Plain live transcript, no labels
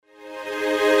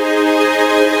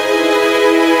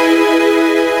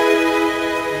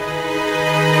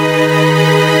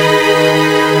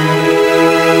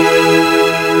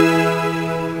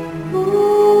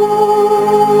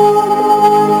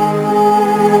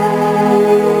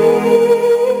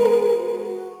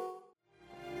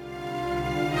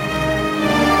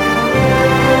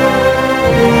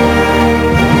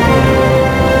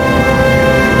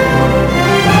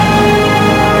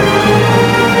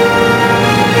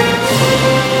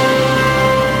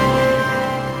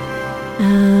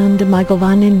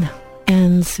Magovanin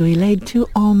and Suilaid to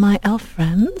all my elf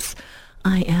friends.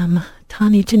 I am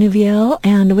Tani Genevieve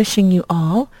and wishing you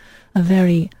all a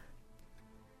very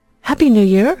happy New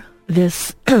Year,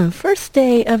 this first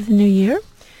day of the New Year.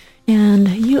 And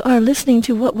you are listening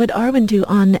to What Would Arwen Do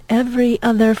on every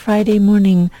other Friday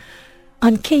morning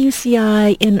on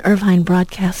KUCI in Irvine,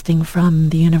 broadcasting from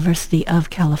the University of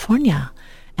California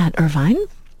at Irvine.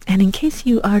 And in case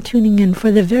you are tuning in for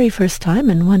the very first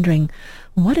time and wondering,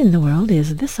 what in the world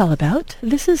is this all about?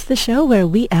 This is the show where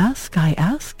I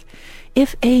ask,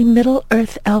 if a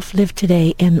Middle-earth elf lived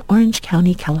today in Orange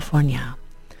County, California,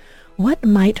 what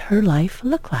might her life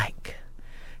look like?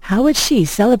 How would she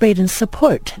celebrate and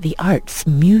support the arts,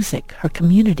 music, her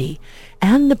community,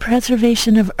 and the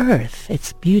preservation of Earth,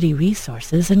 its beauty,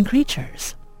 resources, and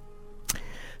creatures?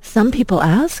 Some people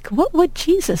ask, what would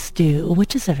Jesus do?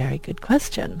 Which is a very good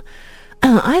question.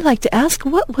 I like to ask,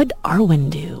 what would Arwen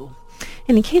do?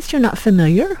 And in case you're not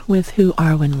familiar with who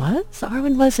Arwen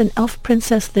was an elf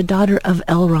princess, the daughter of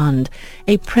Elrond,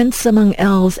 a prince among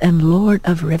elves and lord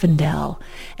of Rivendell,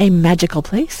 a magical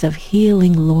place of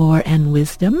healing lore and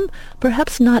wisdom,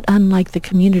 perhaps not unlike the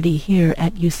community here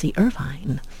at UC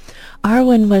Irvine.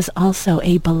 Arwen was also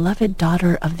a beloved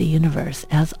daughter of the universe,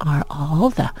 as are all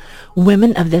the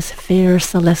women of this fair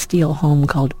celestial home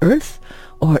called Earth,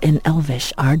 or in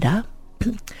Elvish, Arda.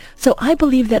 So I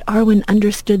believe that Arwen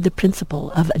understood the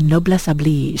principle of noblesse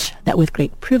oblige, that with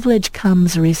great privilege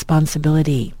comes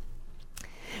responsibility.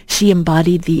 She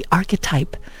embodied the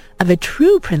archetype of a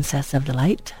true princess of the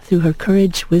light through her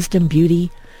courage, wisdom, beauty,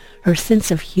 her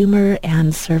sense of humor,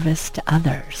 and service to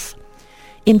others.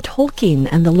 In Tolkien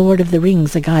and the Lord of the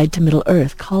Rings, A Guide to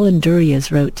Middle-earth, Colin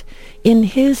Duriez wrote, "In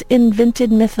his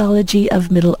invented mythology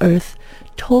of Middle-earth,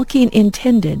 Tolkien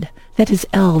intended that his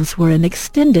elves were an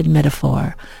extended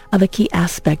metaphor of a key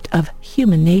aspect of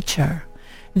human nature.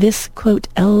 This, quote,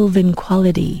 elven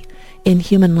quality in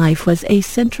human life was a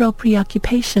central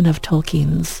preoccupation of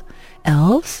Tolkien's.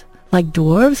 Elves, like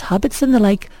dwarves, hobbits, and the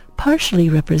like, partially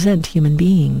represent human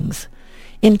beings.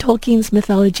 In Tolkien's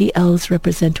mythology, elves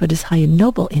represent what is high and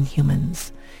noble in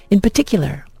humans. In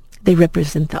particular, they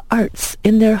represent the arts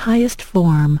in their highest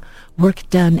form, work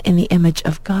done in the image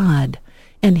of God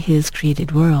and his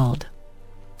created world."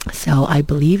 So I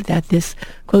believe that this,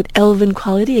 quote, elven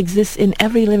quality exists in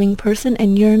every living person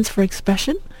and yearns for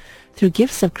expression through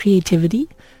gifts of creativity,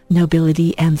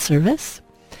 nobility, and service.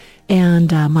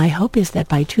 And my hope is that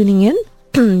by tuning in,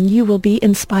 you will be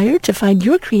inspired to find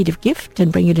your creative gift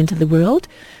and bring it into the world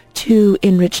to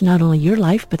enrich not only your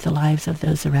life, but the lives of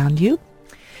those around you.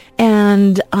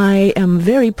 And I am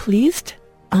very pleased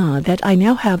that I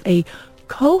now have a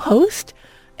co-host,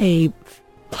 a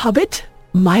Hobbit,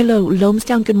 Milo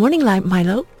Lomstown. Good morning,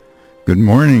 Milo. Good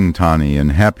morning, Tani,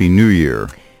 and Happy New Year.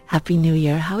 Happy New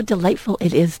Year. How delightful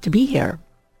it is to be here.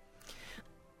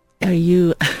 Are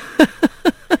you...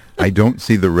 I don't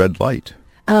see the red light.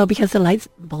 Oh, because the light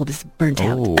bulb is burnt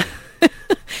out.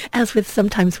 As with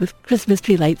sometimes with Christmas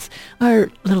tree lights, our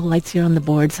little lights here on the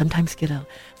board sometimes get as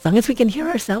long as we can hear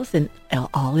ourselves, then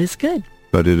all is good.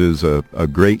 But it is a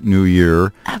great new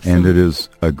year, Absolutely. And it is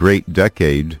a great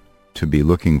decade to be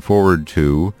looking forward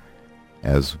to,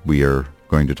 as we are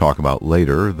going to talk about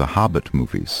later, the Hobbit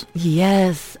movies.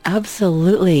 Yes,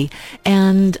 absolutely.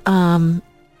 And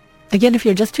again, if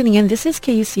you're just tuning in, this is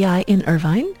KUCI in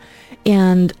Irvine,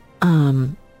 and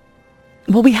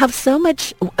well, we have so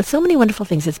many wonderful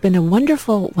things. It's been a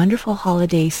wonderful, wonderful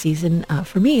holiday season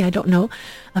for me. I don't know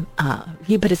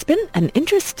you, but it's been an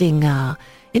interesting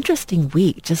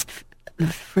week. Just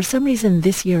for some reason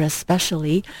this year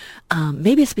especially,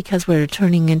 maybe it's because we're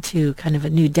turning into kind of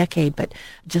a new decade, but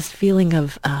just feeling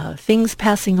of things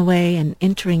passing away and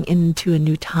entering into a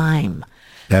new time.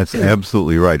 That's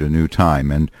absolutely right, a new time.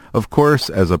 And, of course,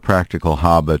 as a practical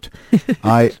hobbit,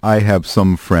 I have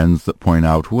some friends that point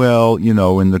out, well, you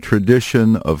know, in the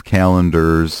tradition of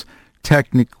calendars,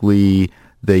 technically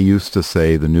they used to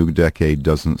say the new decade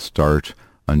doesn't start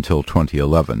until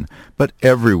 2011. But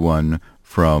everyone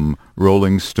from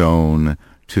Rolling Stone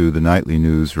to the nightly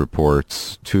news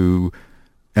reports to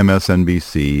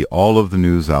MSNBC, all of the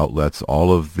news outlets,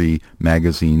 all of the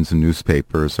magazines and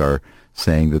newspapers are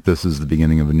saying that this is the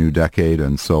beginning of a new decade,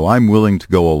 and so I'm willing to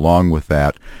go along with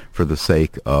that for the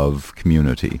sake of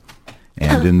community.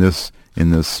 And in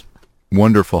this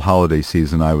wonderful holiday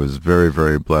season, I was very,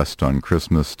 very blessed on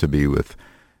Christmas to be with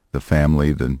the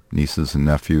family, the nieces and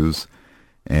nephews,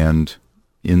 and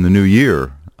in the new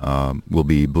year, we'll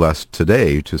be blessed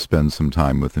today to spend some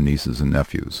time with the nieces and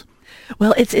nephews.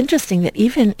 Well, it's interesting that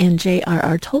even in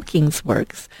J.R.R. Tolkien's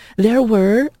works, there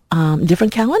were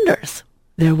different calendars.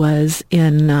 There was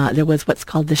what's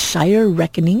called the Shire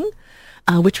Reckoning,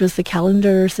 which was the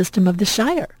calendar system of the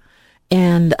Shire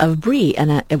and of Bree,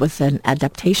 and it was an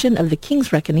adaptation of the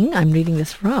King's Reckoning. I'm reading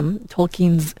this from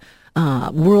Tolkien's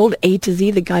World A to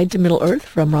Z, The Guide to Middle-earth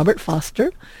from Robert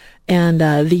Foster. And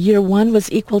the year 1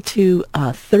 was equal to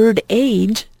Third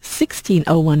Age,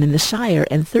 1601 in the Shire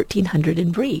and 1300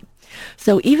 in Bree.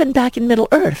 So even back in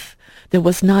Middle-earth, there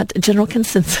was not a general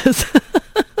consensus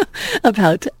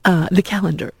about the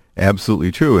calendar.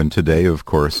 Absolutely true. And today, of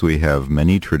course, we have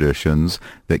many traditions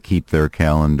that keep their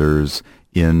calendars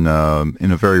in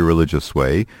a very religious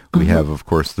way. We have, of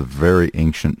course, the very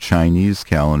ancient Chinese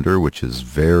calendar, which is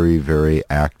very, very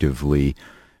actively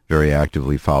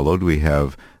followed. We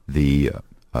have the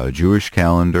Jewish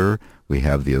calendar. We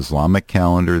have the Islamic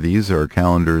calendar. These are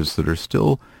calendars that are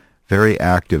still very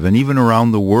active. And even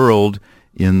around the world,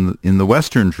 in the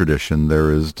Western tradition,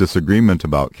 there is disagreement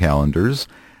about calendars.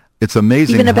 It's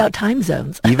amazing. Even about time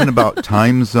zones. Even about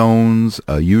time zones,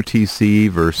 UTC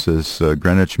versus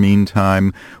Greenwich Mean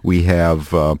Time. We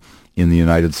have, in the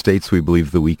United States, we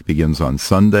believe the week begins on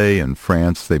Sunday. In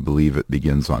France, they believe it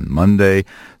begins on Monday.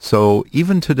 So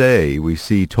even today, we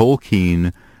see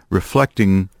Tolkien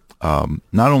reflecting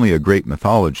not only a great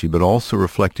mythology, but also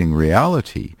reflecting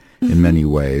reality in many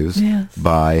ways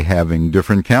by having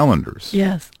different calendars.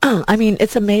 Yes. I mean,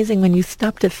 it's amazing when you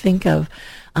stop to think of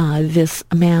this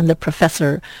man, the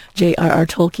Professor J.R.R.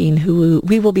 Tolkien, who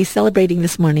we will be celebrating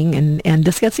this morning and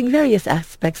discussing various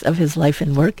aspects of his life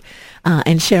and work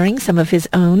and sharing some of his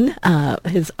own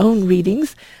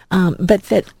readings, but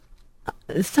that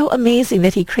it's so amazing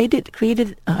that he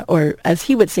created, or as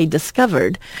he would say,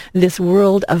 discovered this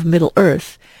world of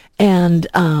Middle-earth and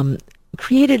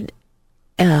created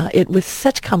it with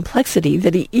such complexity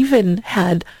that he even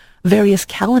had various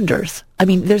calendars. I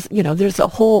mean, there's a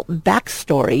whole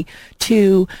backstory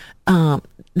to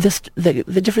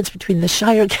the difference between the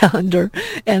Shire calendar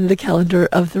and the calendar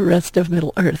of the rest of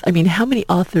Middle-earth. I mean, how many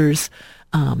authors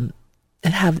that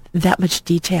have that much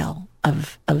detail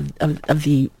of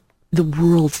the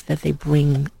worlds that they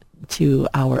bring to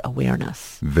our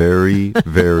awareness? Very,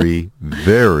 very,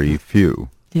 very few.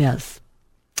 Yes.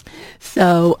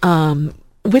 So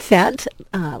with that,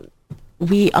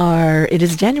 it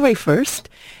is January 1st,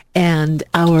 and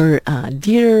our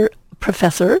dear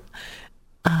professor,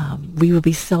 we will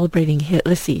be celebrating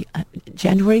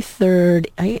January 3rd.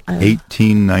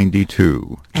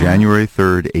 1892. January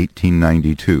 3rd,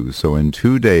 1892. So in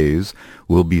 2 days,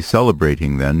 we'll be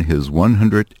celebrating then his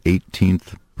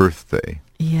 118th birthday.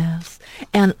 Yes.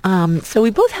 And so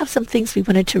we both have some things we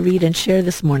wanted to read and share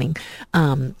this morning.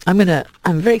 I'm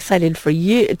very excited for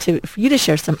you to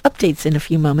share some updates in a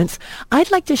few moments.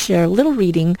 I'd like to share a little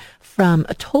reading from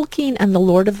Tolkien and the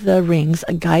Lord of the Rings,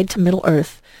 A Guide to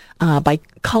Middle-earth, by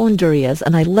Colin Duriez,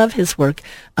 and I love his work.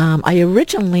 I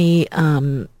originally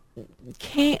knew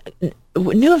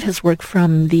of his work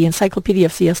from the Encyclopedia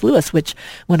of C.S. Lewis, which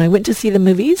when I went to see the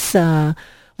movies,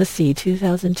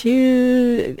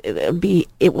 2002,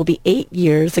 it will be 8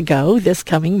 years ago this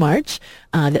coming March,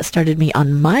 that started me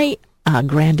on my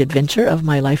grand adventure of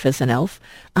my life as an elf.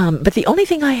 But the only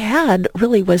thing I had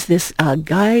really was this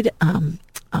guide,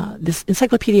 this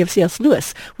Encyclopedia of C.S.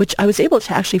 Lewis, which I was able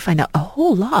to actually find out a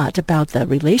whole lot about the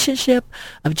relationship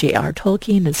of J.R.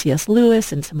 Tolkien and C.S.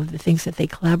 Lewis and some of the things that they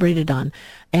collaborated on.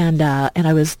 And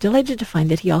I was delighted to find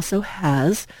that he also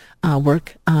has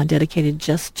work dedicated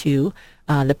just to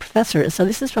the professor. So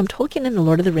this is from Tolkien and the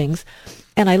Lord of the Rings.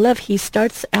 And I love, he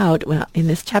starts out in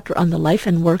this chapter on the life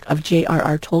and work of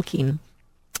J.R.R. Tolkien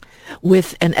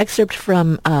with an excerpt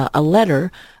from a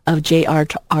letter of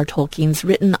J.R.R. Tolkien's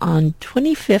written on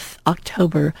 25th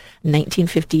October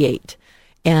 1958.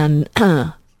 And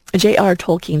J.R.R.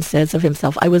 Tolkien says of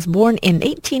himself, "I was born in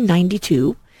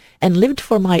 1892 and lived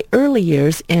for my early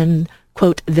years in,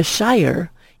 quote, the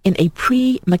Shire in a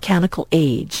pre-mechanical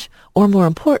age. Or more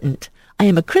important, I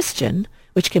am a Christian,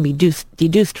 which can be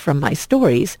deduced from my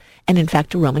stories, and in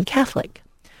fact a Roman Catholic.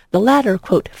 The latter,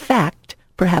 quote, fact,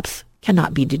 perhaps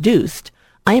cannot be deduced.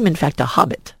 I am in fact a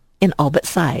hobbit, in all but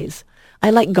size.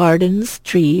 I like gardens,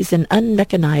 trees, and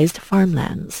unmechanized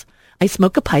farmlands. I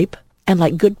smoke a pipe and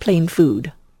like good plain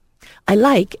food. I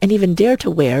like, and even dare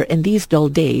to wear in these dull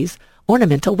days,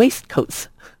 ornamental waistcoats.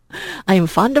 I am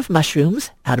fond of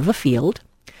mushrooms out of a field,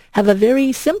 have a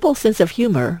very simple sense of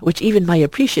humor, which even my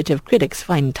appreciative critics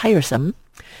find tiresome.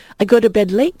 I go to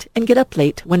bed late and get up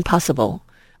late when possible.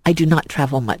 I do not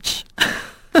travel much."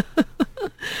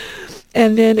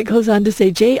 And then it goes on to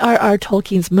say, J.R.R.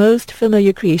 Tolkien's most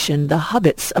familiar creation, the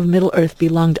Hobbits of Middle-earth,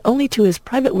 belonged only to his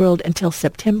private world until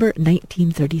September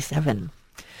 1937.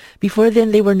 Before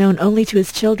then, they were known only to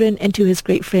his children and to his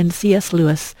great friend C.S.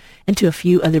 Lewis and to a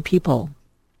few other people.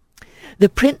 The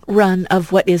print run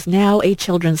of what is now a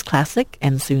children's classic,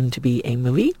 and soon to be a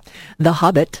movie, The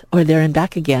Hobbit, or There and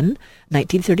Back Again,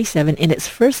 1937, in its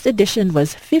first edition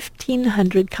was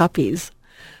 1,500 copies.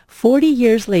 40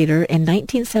 years later, in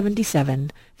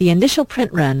 1977, the initial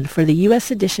print run for the U.S.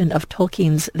 edition of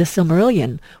Tolkien's The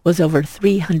Silmarillion was over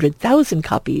 300,000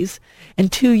 copies,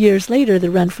 and 2 years later, the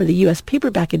run for the U.S.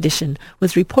 paperback edition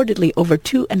was reportedly over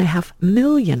 2.5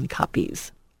 million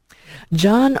copies.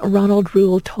 John Ronald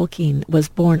Reuel Tolkien was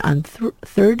born on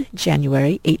 3rd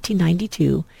January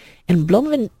 1892 in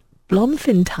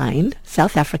Bloemfontein,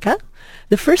 South Africa,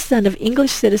 the first son of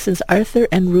English citizens Arthur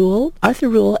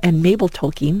Reuel and Mabel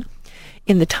Tolkien.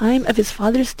 In the time of his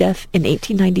father's death in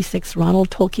 1896, Ronald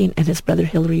Tolkien and his brother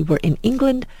Hilary were in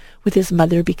England with his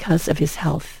mother because of his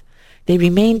health. They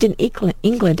remained in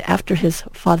England after his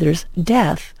father's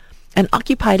death and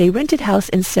occupied a rented house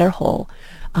in Sarehole,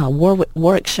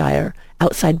 Warwickshire,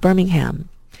 outside Birmingham.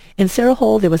 In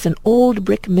Sarehole there was an old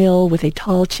brick mill with a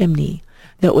tall chimney.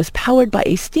 Though it was powered by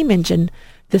a steam engine,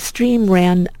 the stream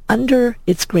ran under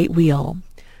its great wheel.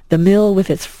 The mill with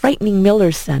its frightening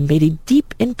miller's son made a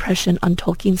deep impression on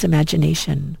Tolkien's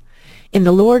imagination. In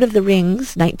The Lord of the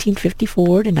Rings, 1954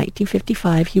 to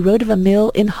 1955, he wrote of a mill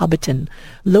in Hobbiton,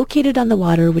 located on the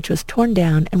water, which was torn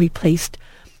down and replaced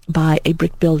by a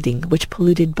brick building, which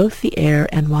polluted both the air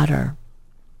and water.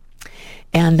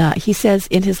 And he says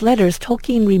in his letters,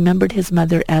 Tolkien remembered his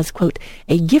mother as, quote,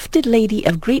 a gifted lady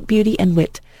of great beauty and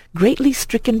wit, greatly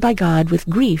stricken by God with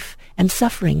grief and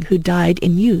suffering, who died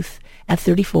in youth at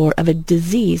 34 of a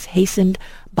disease hastened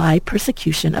by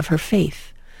persecution of her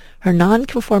faith. Her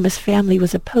nonconformist family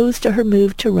was opposed to her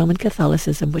move to Roman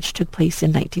Catholicism, which took place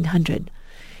in 1900.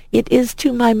 It is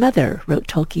to my mother, wrote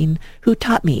Tolkien, who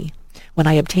taught me, when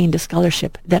I obtained a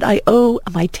scholarship, that I owe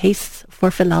my tastes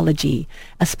for philology,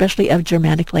 especially of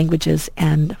Germanic languages,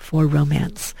 and for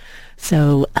romance.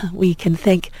 So we can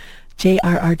thank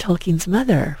J.R.R. Tolkien's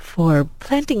mother for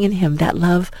planting in him that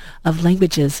love of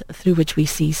languages through which we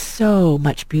see so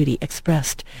much beauty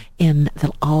expressed in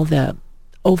all the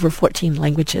over 14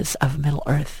 languages of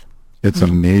Middle-earth. It's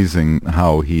amazing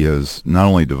how he has not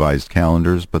only devised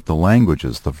calendars, but the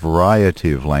languages, the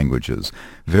variety of languages,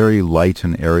 very light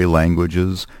and airy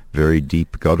languages, very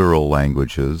deep guttural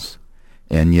languages,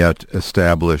 and yet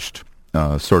established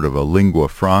sort of a lingua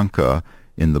franca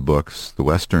in the books, the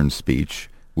Western speech,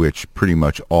 which pretty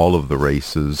much all of the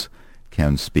races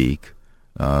can speak.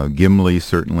 Gimli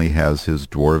certainly has his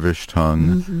Dwarvish tongue.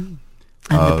 Mm-hmm.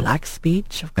 And the black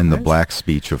speech, of course. And the black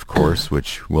speech, of course,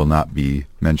 which will not be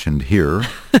mentioned here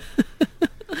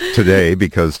today,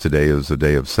 because today is a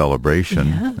day of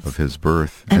celebration of his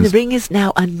birth. And the ring is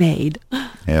now unmade.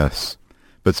 Yes.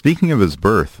 But speaking of his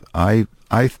birth, I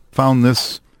found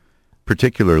this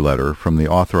particular letter from the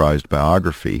authorized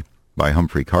biography by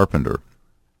Humphrey Carpenter,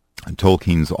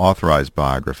 Tolkien's authorized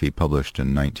biography published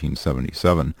in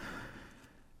 1977.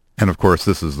 And, of course,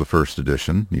 this is the first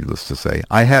edition, needless to say.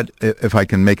 I had, if I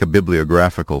can make a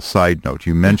bibliographical side note,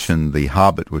 you mentioned The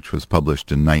Hobbit, which was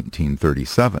published in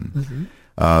 1937.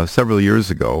 Mm-hmm. Several years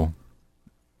ago,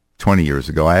 20 years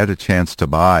ago, I had a chance to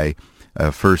buy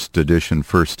a first edition,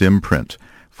 first imprint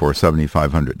for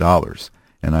 $7,500.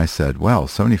 And I said, well,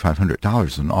 $7,500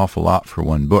 is an awful lot for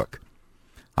one book.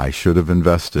 I should have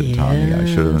invested, yes. Tommy. I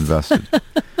should have invested.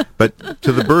 But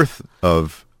to the birth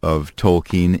of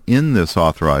Tolkien, in this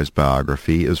authorized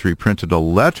biography is reprinted a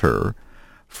letter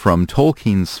from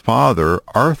Tolkien's father,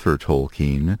 Arthur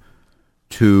Tolkien,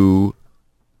 to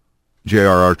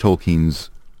J.R.R. Tolkien's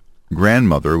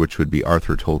grandmother, which would be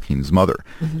Arthur Tolkien's mother.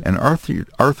 Mm-hmm. And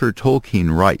Arthur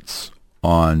Tolkien writes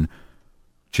on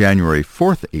January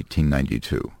 4th,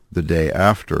 1892, the day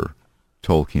after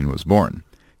Tolkien was born.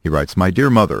 He writes, "My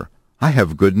dear mother, I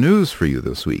have good news for you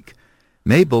this week.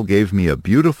 Mabel gave me a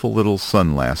beautiful little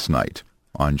son last night,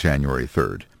 on January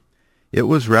 3rd. It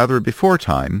was rather before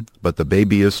time, but the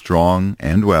baby is strong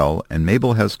and well, and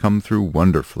Mabel has come through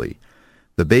wonderfully.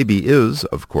 The baby is,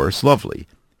 of course, lovely.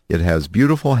 It has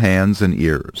beautiful hands and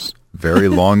ears, very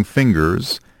long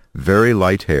fingers, very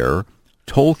light hair,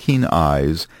 Tolkien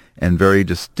eyes, and very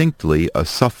distinctly a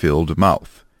Suffield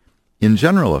mouth. In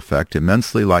general effect,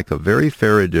 immensely like a very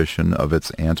fair edition of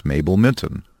its Aunt Mabel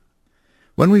Minton.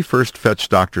 When we first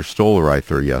fetched Dr.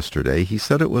 Stolreither yesterday, he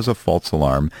said it was a false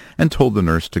alarm and told the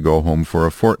nurse to go home for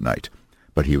a fortnight.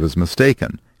 But he was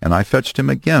mistaken, and I fetched him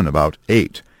again about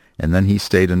 8, and then he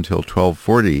stayed until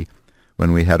 12:40,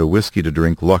 when we had a whiskey to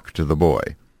drink luck to the boy.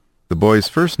 The boy's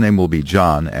first name will be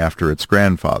John, after its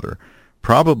grandfather,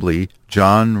 probably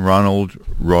John Ronald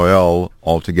Royal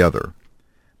altogether.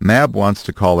 Mab wants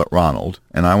to call it Ronald,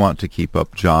 and I want to keep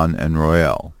up John and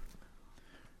Royale.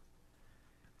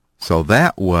 So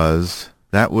that was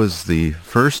the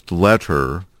first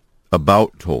letter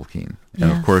about Tolkien. And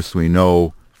Yes. of course we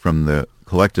know from the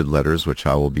collected letters, which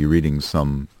I will be reading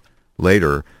some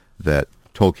later, that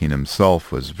Tolkien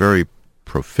himself was very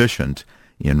proficient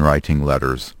in writing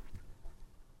letters.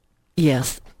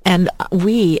 Yes, and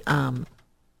we,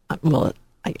 well,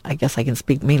 I guess I can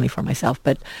speak mainly for myself,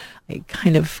 but I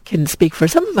kind of can speak for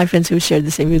some of my friends who shared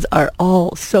the same views, are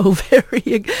all so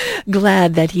very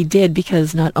glad that he did,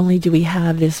 because not only do we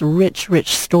have this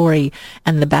rich story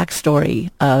and the backstory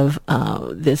of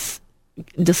this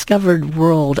discovered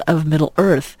world of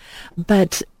Middle-earth,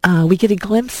 but we get a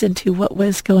glimpse into what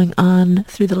was going on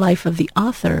through the life of the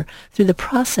author, through the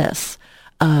process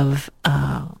of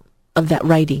that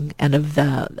writing and of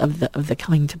the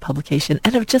coming to publication,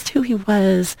 and of just who he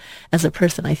was as a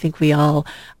person. I think we all,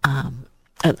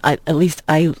 at least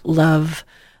I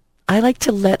like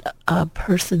to let a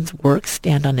person's work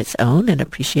stand on its own and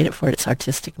appreciate it for its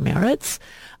artistic merits.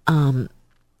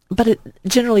 But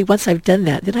generally, once I've done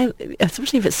that, then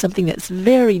especially if it's something that's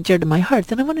very dear to my heart,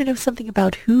 then I want to know something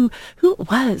about who it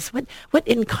was, what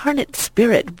incarnate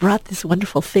spirit brought this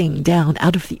wonderful thing down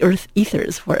out of the earth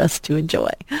ethers for us to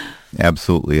enjoy.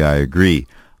 Absolutely, I agree.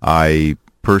 I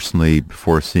personally,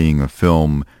 before seeing a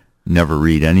film, never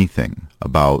read anything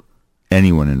about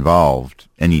anyone involved,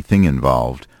 anything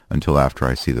involved, until after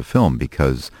I see the film,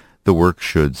 because the work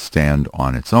should stand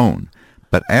on its own.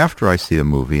 But after I see a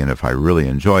movie, and if I really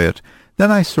enjoy it, then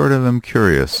I sort of am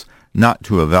curious, not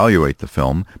to evaluate the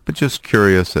film, but just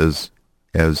curious as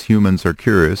humans are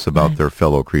curious about Right. their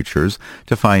fellow creatures,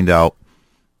 to find out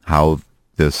how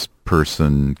this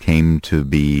person came to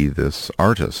be this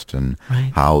artist, and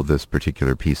Right. how this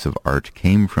particular piece of art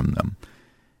came from them.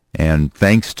 And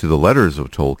thanks to the letters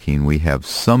of Tolkien, we have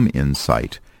some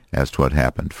insight as to what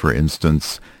happened. For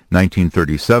instance,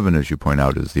 1937, as you point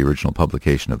out, is the original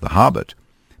publication of The Hobbit.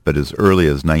 But as early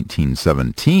as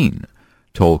 1917,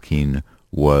 Tolkien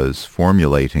was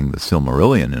formulating the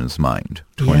Silmarillion in his mind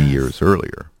 20 Yes. years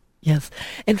earlier. Yes.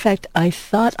 In fact, I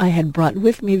thought I had brought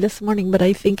with me this morning, but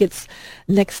I think it's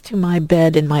next to my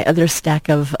bed in my other stack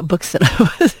of books that I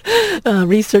was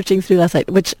researching through last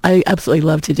night, which I absolutely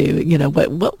love to do. You know,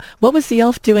 what was the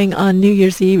elf doing on New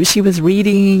Year's Eve? She was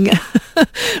reading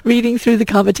reading through the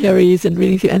commentaries and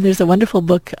reading through, and there's a wonderful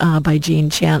book by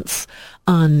Jean Chance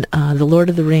on the Lord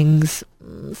of the Rings,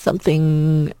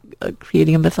 something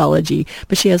creating a mythology,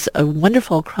 but she has a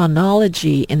wonderful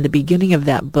chronology in the beginning of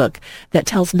that book that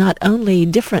tells not only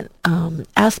different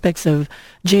aspects of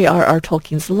J.R.R.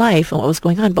 Tolkien's life and what was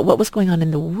going on, but what was going on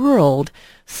in the world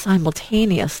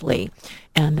simultaneously.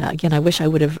 And again, I wish I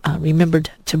would have remembered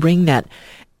to bring that.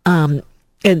 And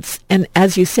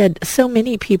as you said, so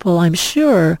many people, I'm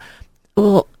sure,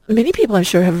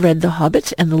 have read The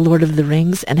Hobbit and The Lord of the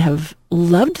Rings and have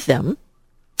loved them,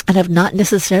 and have not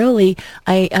necessarily,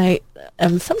 I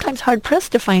am sometimes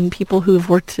hard-pressed to find people who have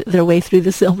worked their way through the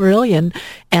Silmarillion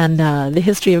and the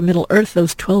history of Middle-earth,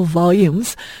 those 12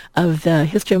 volumes of the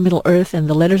history of Middle-earth and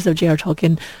the letters of J.R.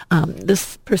 Tolkien.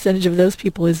 This percentage of those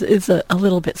people is a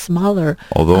little bit smaller.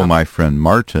 Although my friend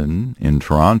Martin in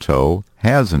Toronto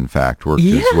has in fact worked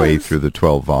his way Yes. through the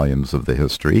 12 volumes of the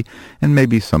history, and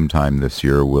maybe sometime this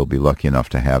year we'll be lucky enough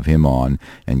to have him on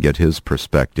and get his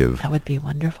perspective. That would be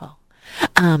wonderful.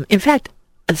 In fact,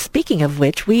 speaking of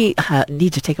which, we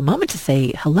need to take a moment to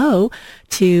say hello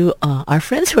to our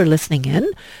friends who are listening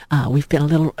in. We've been a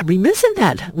little remiss in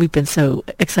that. We've been so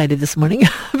excited this morning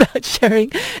about sharing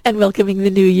and welcoming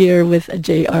the new year with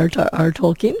J.R.R.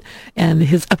 Tolkien and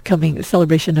his upcoming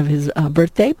celebration of his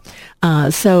birthday.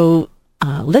 So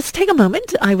let's take a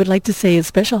moment. I would like to say a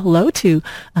special hello to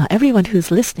everyone who's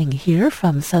listening here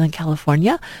from Southern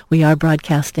California. We are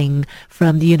broadcasting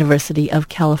from the University of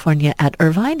California at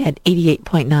Irvine at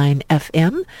 88.9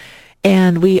 FM.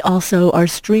 And we also are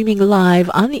streaming live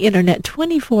on the internet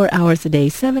 24 hours a day,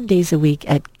 7 days a week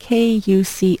at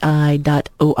kuci.org,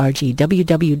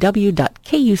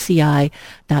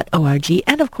 www.kuci.org,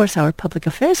 and of course our public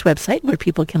affairs website where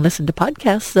people can listen to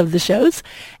podcasts of the shows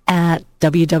at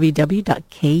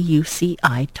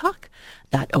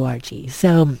www.kucitalk.org.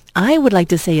 So I would like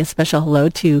to say a special hello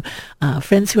to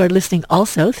friends who are listening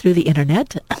also through the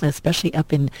internet, especially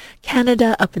up in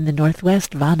Canada, up in the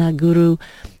Northwest, Vana, Guru,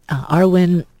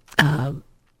 Arwen,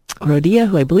 Rodia,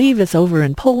 who I believe is over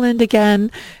in Poland again,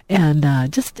 and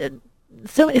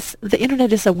so the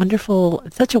internet is such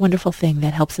a wonderful thing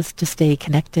that helps us to stay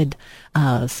connected.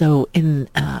 So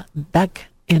back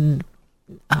in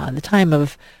the time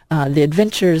of the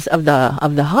adventures of the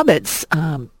hobbits,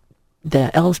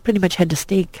 the elves pretty much had to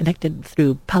stay connected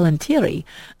through Palantiri,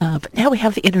 but now we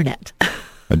have the internet.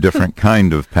 A different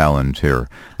kind of Palantir.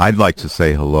 I'd like to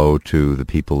say hello to the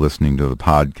people listening to the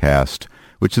podcast,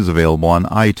 which is available on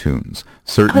iTunes.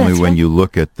 Certainly when you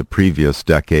look at the previous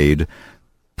decade,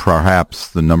 perhaps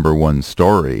the number one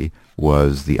story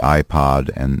was the iPod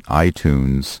and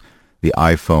iTunes, the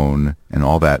iPhone, and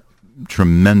all that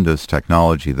tremendous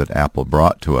technology that Apple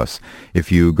brought to us.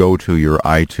 If you go to your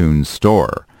iTunes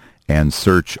store and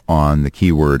search on the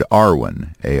keyword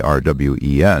Arwen,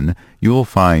 A-R-W-E-N, you will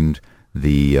find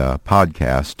the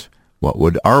podcast, What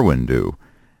Would Arwen Do?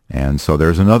 And so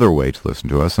there's another way to listen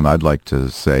to us, and I'd like to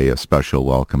say a special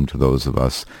welcome to those of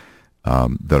us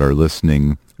that are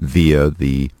listening via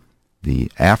the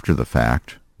after the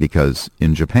fact, because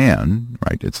in Japan,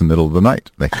 right, it's the middle of the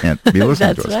night. They can't be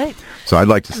listening to us. That's right. So I'd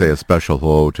like to say a special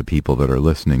hello to people that are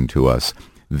listening to us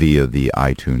via the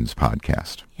iTunes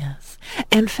podcast. Yes.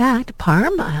 In fact,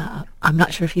 Parm, I'm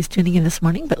not sure if he's tuning in this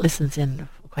morning, but listens in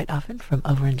quite often from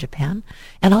over in Japan.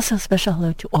 And also a special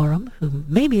hello to Orem, who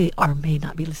maybe or may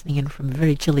not be listening in from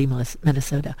very chilly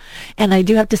Minnesota. And I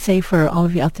do have to say for all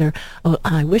of you out there,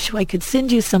 I wish I could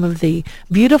send you some of the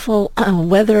beautiful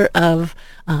weather of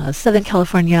Southern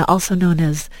California, also known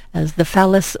as the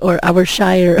Phallus or our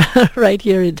Shire right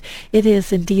here. It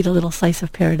is indeed a little slice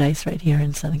of paradise right here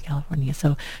in Southern California.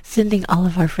 So sending all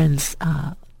of our friends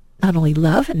not only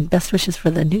love and best wishes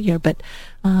for the new year, but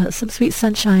some sweet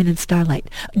sunshine and starlight.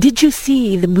 Did you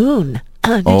see the moon?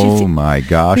 My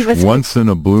gosh, once in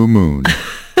a blue moon.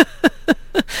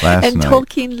 Last night.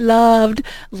 Tolkien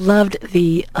loved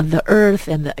the earth,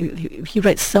 and he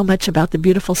writes so much about the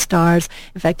beautiful stars.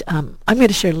 In fact, I'm going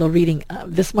to share a little reading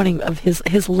this morning of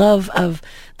his love of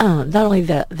not only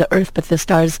the earth but the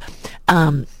stars,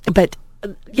 but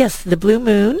yes, the blue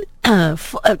moon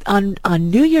on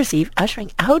New Year's Eve,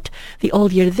 ushering out the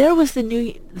old year. There was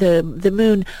the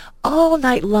moon all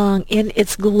night long in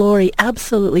its glory,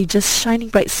 absolutely just shining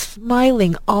bright,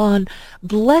 smiling on,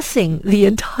 blessing the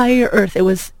entire earth.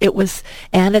 It was,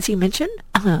 and as you mentioned,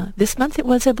 this month it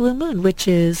was a blue moon, which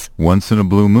is once in a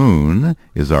blue moon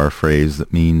is our phrase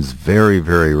that means very,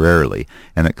 very rarely,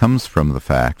 and it comes from the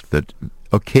fact that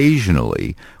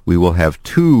occasionally we will have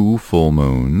two full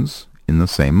moons in the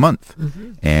same month.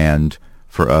 Mm-hmm. And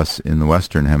for us in the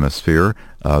Western Hemisphere,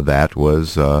 that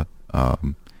was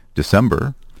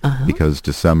December, because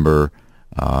December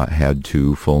had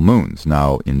two full moons.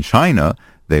 Now, in China,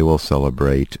 they will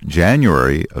celebrate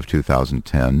January of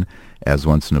 2010 as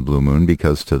once in a blue moon,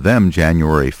 because to them,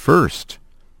 January 1st,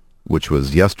 which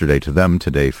was yesterday to them,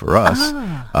 today for us,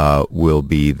 will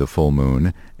be the full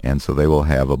moon. And so they will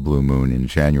have a blue moon in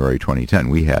January 2010.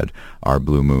 We had our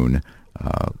blue moon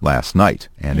last night,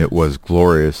 and it was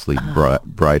gloriously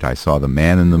bright. I saw the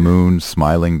man in the moon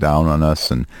smiling down on us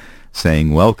and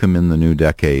saying, welcome in the new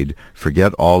decade.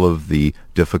 Forget all of the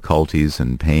difficulties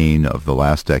and pain of the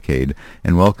last decade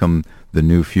and welcome the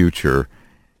new future.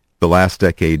 The last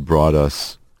decade brought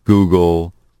us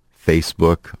Google,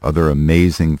 Facebook, other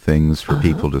amazing things for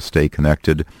people to stay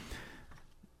connected.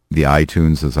 The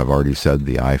iTunes, as I've already said,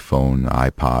 the iPhone,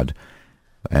 iPod.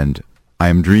 And I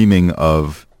am dreaming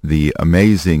of the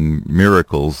amazing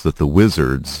miracles that the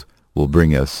wizards will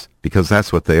bring us, because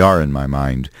that's what they are in my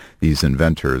mind, these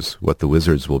inventors, what the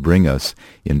wizards will bring us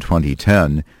in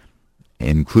 2010,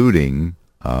 including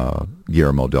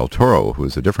Guillermo del Toro, who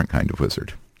is a different kind of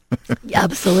wizard. Yeah,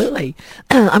 absolutely.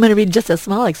 I'm going to read just a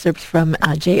small excerpt from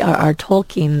J.R.R.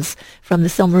 Tolkien's from the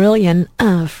Silmarillion,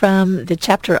 from the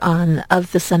chapter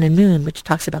of the sun and moon, which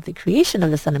talks about the creation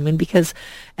of the sun and moon, because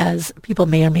as people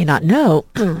may or may not know,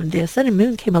 the sun and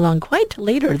moon came along quite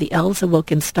later. The elves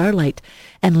awoke in starlight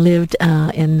and lived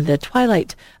in the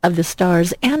twilight of the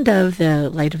stars and of the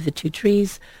light of the two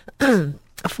trees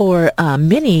for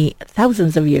many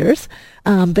thousands of years.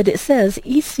 But it says,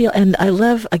 Isil, and I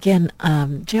love, again,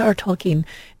 J.R. Tolkien,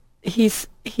 he's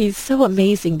so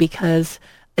amazing because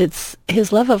it's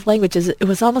his love of languages. It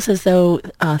was almost as though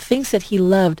things that he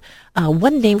loved,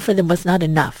 one name for them was not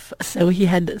enough. So he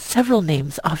had several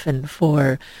names often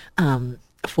for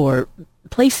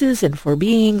places and for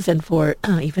beings and for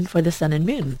even for the sun and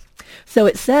moon. So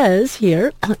it says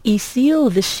here,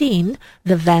 Isil the Sheen,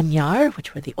 the Vanyar,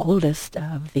 which were the oldest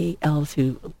of the elves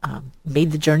who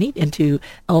made the journey into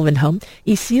Elven home,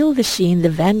 Isil the Sheen, the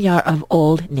Vanyar of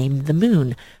old, named the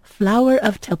moon, flower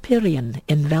of Telperion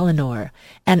in Valinor,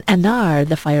 and Anar,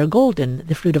 the fire golden,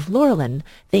 the fruit of Laurelin,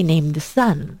 they named the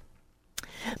sun.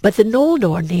 But the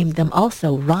Noldor named them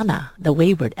also Rana, the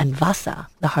wayward, and Vasa,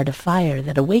 the heart of fire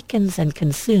that awakens and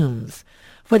consumes.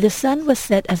 For the sun was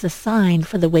set as a sign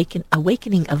for the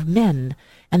awakening of men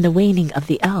and the waning of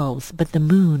the elves, but the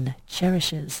moon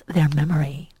cherishes their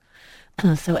memory.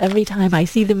 So every time I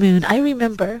see the moon, I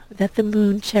remember that the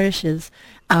moon cherishes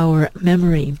our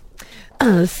memory.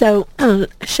 Shall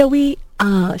we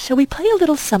play a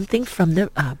little something from the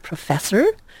professor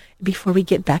before we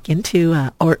get back into,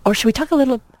 or should we talk a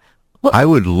little? Well, I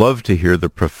would love to hear the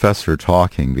professor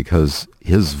talking, because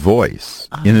his voice,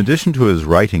 in addition to his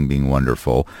writing being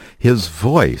wonderful, his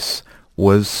voice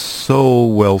was so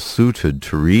well suited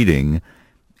to reading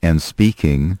and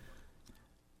speaking,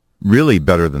 really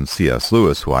better than C.S.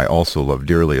 Lewis, who I also love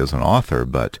dearly as an author,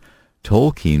 but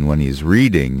Tolkien, when he's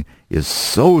reading, is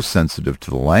so sensitive to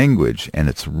the language and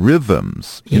its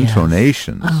rhythms, yes.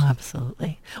 Intonations. Oh,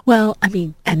 absolutely. Well, I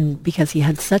mean, and because he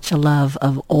had such a love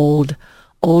of old,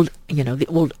 the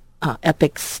old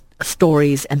epic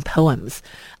stories and poems.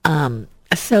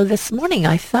 So this morning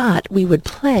I thought we would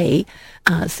play,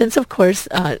 since of course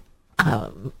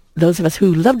those of us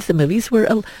who loved the movies were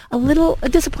a little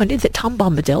disappointed that Tom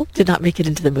Bombadil did not make it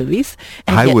into the movies.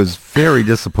 I was very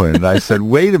disappointed. I said,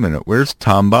 wait a minute, where's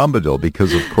Tom Bombadil?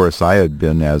 Because, of course, I had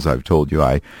been, as I've told you,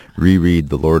 I reread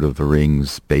The Lord of the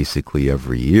Rings basically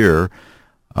every year.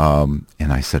 And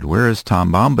I said, where is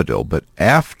Tom Bombadil? But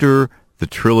after the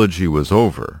trilogy was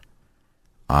over,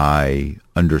 I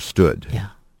understood. Yeah.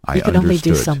 I You could only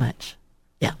do so much.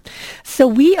 Yeah. So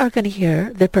we are going to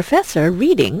hear the professor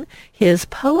reading his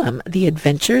poem, The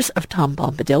Adventures of Tom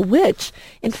Bombadil, which,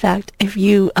 in fact, if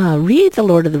you read The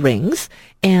Lord of the Rings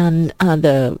and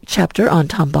the chapter on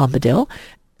Tom Bombadil,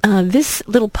 this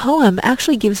little poem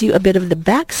actually gives you a bit of the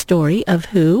backstory of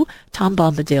who Tom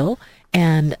Bombadil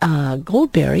and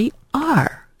Goldberry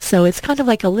are. So it's kind of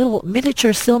like a little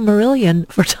miniature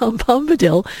Silmarillion for Tom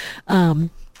Bombadil.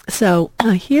 So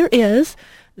here is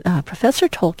Professor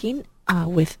Tolkien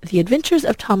with The Adventures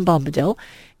of Tom Bombadil.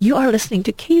 You are listening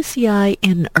to KCI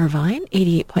in Irvine,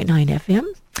 88.9 FM.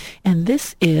 And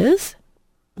this is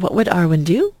What Would Arwen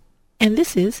Do? And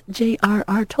this is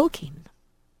J.R.R. Tolkien.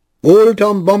 Old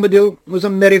Tom Bombadil was a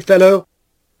merry fellow.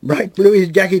 Bright blue his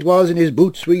jacket was, and his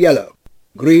boots were yellow.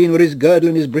 Green were his girdle,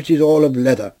 and his breeches all of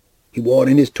leather. He wore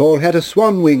in his tall hat a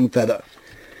swan-wing feather.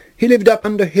 He lived up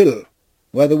under hill,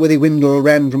 where the Withywindle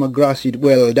ran from a grassy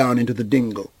well down into the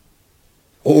dingle.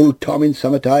 Old Tom in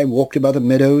summer-time walked about the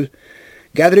meadows,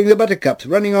 gathering the buttercups,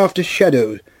 running after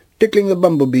shadows, tickling the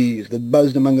bumblebees that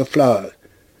buzzed among the flowers,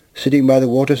 sitting by the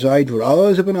waterside for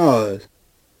hours upon hours.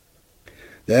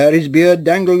 There his beard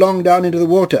dangled long down into the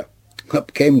water.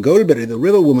 Up came Goldberry, the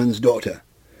river-woman's daughter,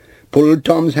 pulled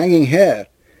Tom's hanging hair.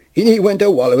 In he went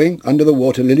a-wallowing, under the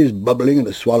water-lilies bubbling and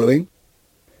a-swallowing.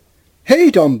 "Hey,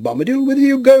 Tom Bombadil, whither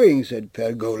you going?" said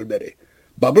fair Goldberry.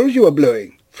 "Bubbles you are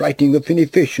blowing, frightening the finny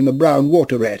fish and the brown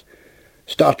water-rat,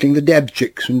 startling the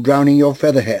dab-chicks and drowning your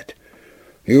feather hat."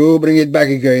 "You bring it back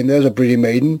again, there's a pretty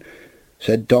maiden,"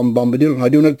 said Tom Bombadil. "I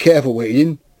do not care for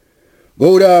wading.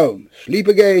 Go down, sleep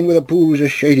again where the pools are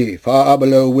shady, far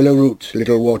below willow roots,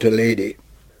 little water lady."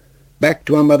 Back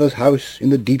to our mother's house in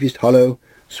the deepest hollow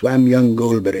swam young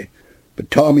Goldberry, but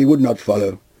Tom he would not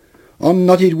follow. On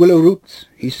knotted willow roots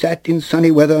he sat in sunny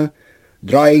weather,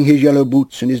 drying his yellow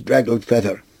boots and his draggled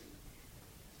feather.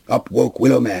 Up woke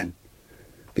Willow Man,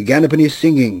 began upon his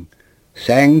singing,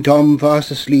 sang Tom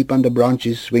fast asleep under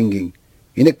branches swinging.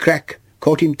 In a crack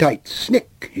caught him tight,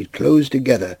 snick, it closed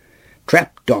together,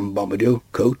 trapped Tom Bombadil,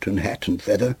 coat and hat and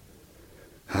feather.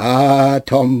 "Ah,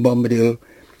 Tom Bombadil,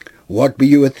 what be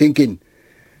you a-thinking?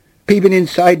 Peeping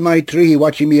inside my tree,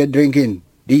 watching me a-drinking,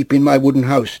 deep in my wooden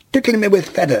house, tickling me with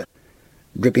feather,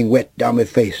 dripping wet down my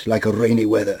face like a rainy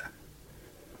weather.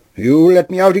 You let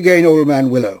me out again, old man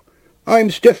Willow. I'm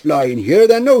stiff lying here,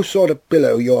 they're no sort of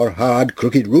pillow, your hard,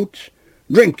 crooked roots.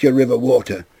 Drink your river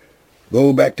water.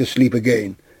 Go back to sleep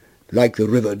again, like the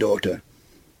river daughter."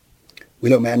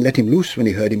 Willow Man let him loose when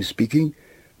he heard him speaking,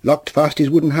 locked fast his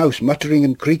wooden house, muttering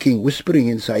and creaking, whispering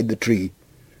inside the tree.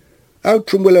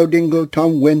 Out from Willow Dingle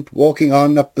Tom went, walking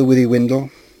on up the Withywindle.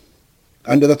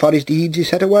 Under the forest eaves he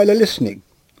sat a while a-listening.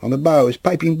 On the boughs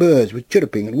piping birds were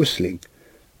chirruping and whistling.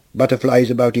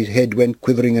 Butterflies about his head went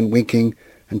quivering and winking,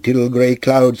 until grey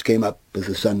clouds came up as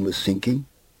the sun was sinking.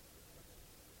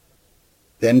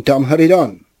 Then Tom hurried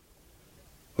on.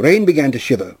 Rain began to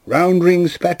shiver, round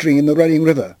rings spattering in the running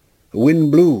river. The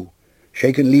wind blew,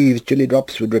 shaken leaves chilly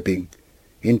drops were dripping.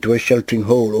 Into a sheltering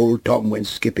hole old Tom went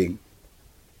skipping.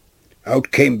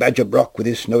 Out came Badger Brock with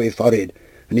his snowy forehead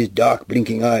and his dark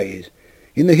blinking eyes.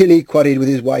 In the hill he quarried with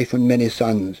his wife and many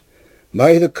sons.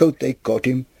 By the coat they caught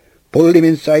him, pulled him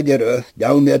inside their earth,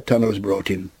 down their tunnels brought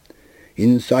him.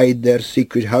 Inside their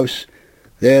secret house,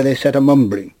 there they sat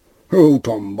a-mumbling. "Oh,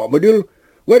 Tom Bombadil,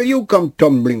 Where you come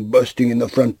tumbling, bursting in the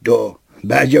front door?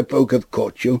 Badger folk have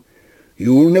caught you.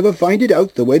 You'll never find it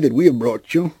out the way that we have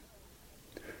brought you.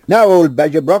 Now, old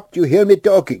Badger Brock, you hear me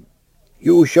talking?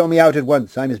 You show me out at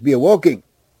once, I must be a-walking.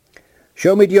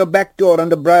 Show me to your back door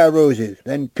under briar roses,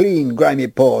 then clean grimy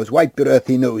paws, wipe your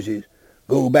earthy noses.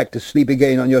 Go back to sleep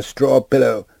again on your straw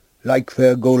pillow, like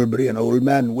fair Goldberry and old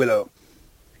man Willow.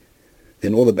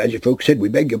 Then all the Badger folk said, we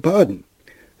beg your pardon.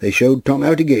 They showed Tom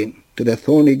out again to their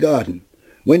thorny garden,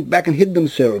 went back and hid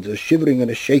themselves, a-shivering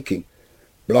and a-shaking,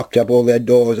 blocked up all their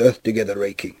doors, earth together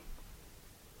raking.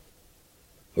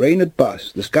 Rain had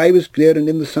passed, the sky was clear, and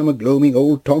in the summer gloaming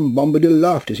old Tom Bombadil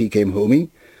laughed as he came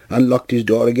homing, unlocked his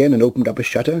door again and opened up a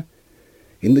shutter.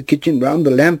 In the kitchen round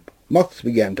the lamp moths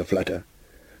began to flutter.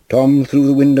 Tom through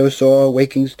the window saw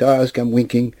waking stars come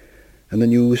winking, and the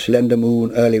new slender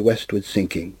moon early westward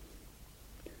sinking.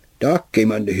 Dark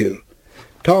came under hill.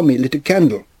 Tom he lit a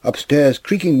candle, upstairs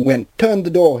creaking went, turned the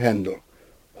door handle.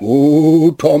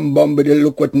 "Oh, Tom Bombadil,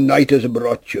 look what night has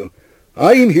brought you.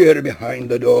 I'm here behind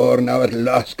the door, now at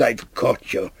last I've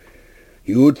caught you.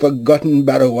 You'd forgotten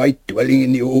Barrow White, dwelling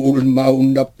in the old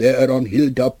mound up there on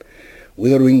hilltop,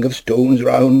 with a ring of stones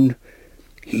round.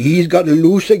 He's got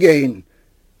loose again.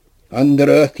 Under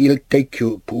earth he'll take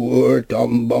you, poor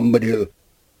Tom Bombadil.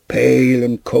 Pale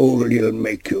and cold he'll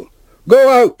make you. Go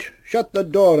out, shut the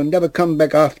door, and never come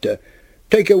back after.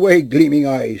 Take away gleaming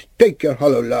eyes, take your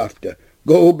hollow laughter.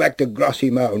 Go back to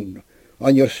grassy mound.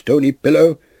 On your stony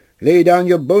pillow, lay down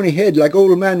your bony head like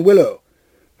old man Willow,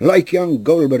 like young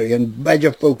Goldberry and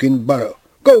Badger folk in Burrow.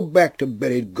 Go back to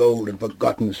buried gold and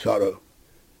forgotten sorrow."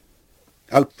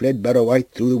 Out fled Barrow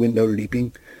White through the window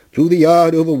leaping, through the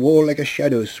yard over wall like a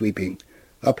shadow sweeping.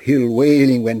 Uphill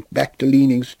wailing went back to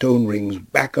leaning stone rings,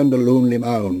 back under lonely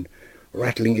mound,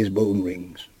 rattling his bone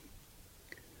rings.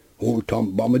 Old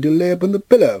Tom Bombadil lay upon the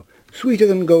pillow, sweeter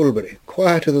than Goldberry,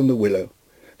 quieter than the willow,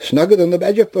 snugger than the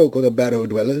Badger folk or the Barrow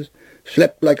dwellers,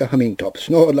 slept like a humming top,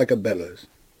 snored like a bellers.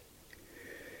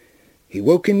 He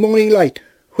woke in morning light,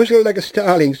 whistled like a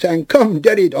starling, sang, "Come,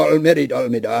 Derry doll, merry doll,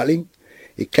 me darling."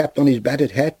 He clapped on his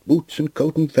battered hat, boots and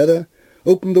coat and feather,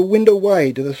 opened the window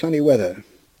wide to the sunny weather.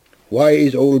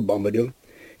 Wise old Bombadil,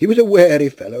 he was a wary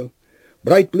fellow.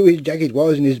 Bright blue his jacket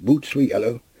was, and his boots were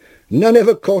yellow. None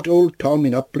ever caught old Tom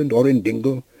in upland or in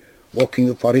dingle, walking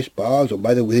the forest paths or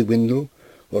by the windle,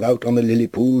 or out on the lily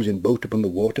pools in boat upon the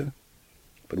water.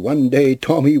 But one day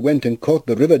Tom he went and caught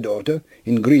the river daughter,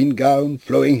 in green gown,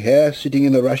 flowing hair, sitting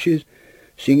in the rushes,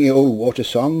 singing old water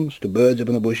songs to birds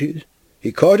upon the bushes.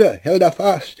 He caught her, held her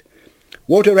fast.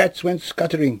 Water rats went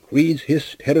scuttering, reeds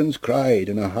hissed, herons cried,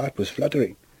 and her heart was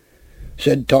fluttering.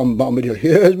 Said Tom Bombadil,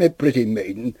 "Here's my pretty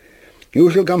maiden. You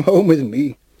shall come home with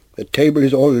me. The table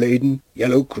is all laden,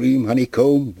 yellow cream,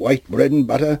 honeycomb, white bread and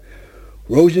butter,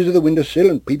 roses at the window-sill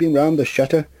and peeping round the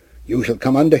shutter. You shall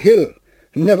come under hill.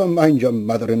 Never mind your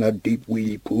mother in her deep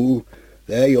weedy pool.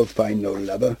 There you'll find no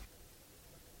lover."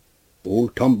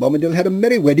 Old Tom Bombadil had a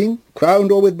merry wedding,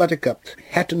 crowned all with buttercups,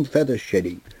 hat and feathers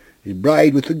shedding. His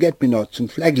bride with forget-me-nots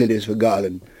and flag-lilies for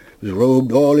garland was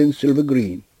robed all in silver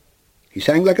green. He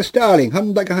sang like a starling,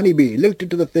 hummed like a honey-bee,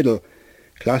 lilted to the fiddle,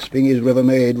 clasping his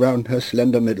river-maid round her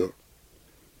slender middle.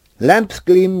 Lamps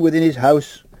gleamed within his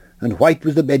house, and white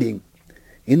was the bedding.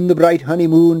 In the bright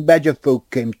honeymoon Badger folk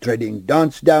came treading,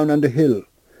 danced down under hill,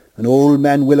 and old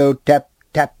man Willow tapped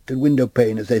at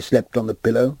window-pane as they slept on the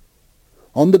pillow.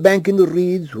 On the bank in the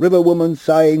reeds, river-woman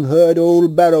sighing heard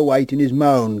old Barrow White in his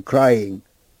mound crying.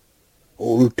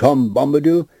 Old Tom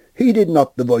Bombadil heeded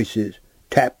not the voices,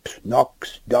 taps,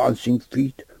 knocks, dancing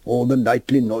feet, all the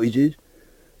nightly noises,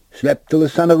 slept till the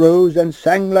sun arose and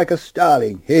sang like a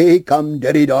starling, "Hey, come,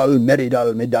 Derry doll, merry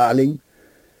doll, me darling,"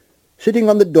 sitting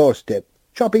on the doorstep,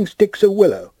 chopping sticks of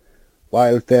willow,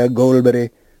 while fair Goldberry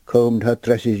combed her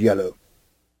tresses yellow.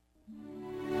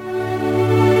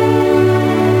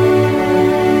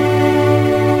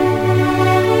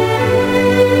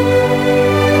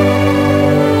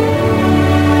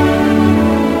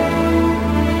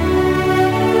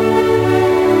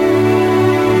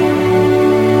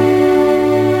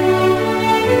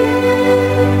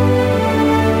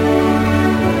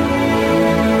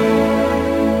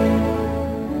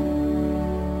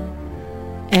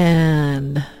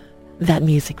 That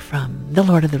music from The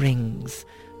Lord of the Rings,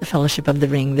 The Fellowship of the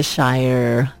Ring, The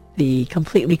Shire, the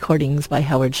complete recordings by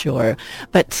Howard Shore.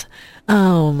 But,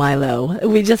 oh, Milo,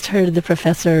 we just heard the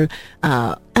professor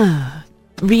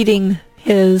reading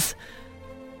The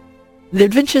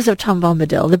Adventures of Tom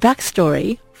Bombadil, the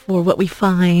backstory for what we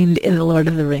find in The Lord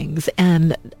of the Rings,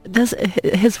 and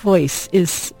his voice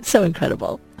is so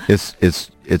incredible.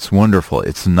 It's wonderful.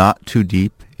 It's not too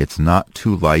deep. It's not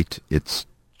too light. It's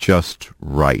just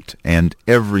right. And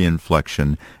every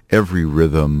inflection, every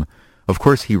rhythm. Of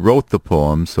course, he wrote the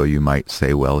poem, so you might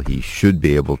say, well, he should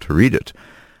be able to read it.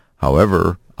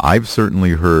 However, I've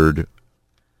certainly heard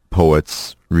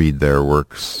poets read their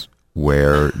works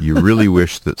where you really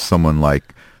wish that someone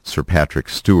like Sir Patrick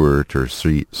Stewart or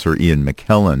Sir Ian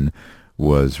McKellen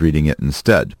was reading it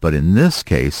instead. But in this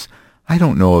case, I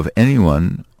don't know of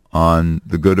anyone on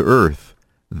the good earth,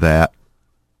 that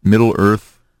Middle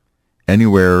Earth,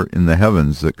 anywhere in the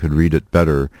heavens, that could read it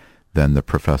better than the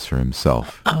professor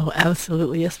himself. Oh,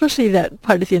 absolutely. Especially that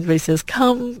part at the end where he says,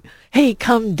 "Come, hey,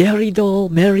 come, Derry Dole,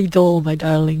 Merry Dole, my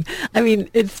darling." I mean,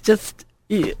 it's just,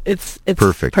 it's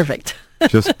Perfect. Perfect.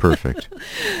 Just perfect.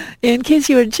 In case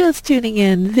you are just tuning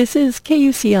in, this is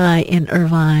KUCI in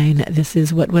Irvine. This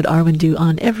is What Would Arwen Do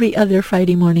on every other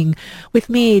Friday morning with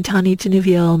me, Tani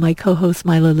Januviel, my co-host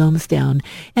Milo Lomsdown.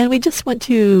 And we just want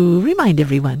to remind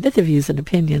everyone that the views and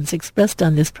opinions expressed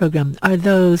on this program are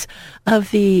those of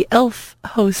the elf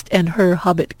host and her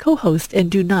hobbit co-host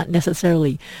and do not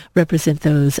necessarily represent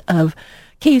those of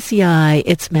KUCI,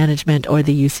 its management, or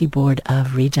the UC Board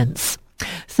of Regents.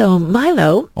 So,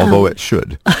 Milo... Although it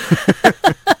should. Are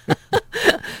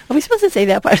we supposed to say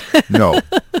that part? No.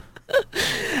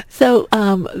 So,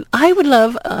 I would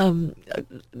love...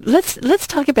 let's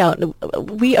talk about...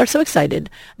 We are so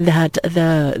excited that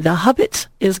the Hobbit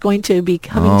is going to be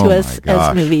coming to us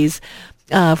as movies.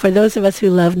 For those of us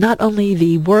who love not only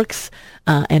the works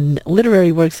and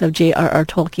literary works of J.R.R.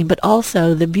 Tolkien, but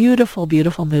also the beautiful,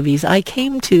 beautiful movies. I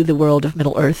came to the world of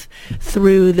Middle-earth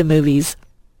through the movies.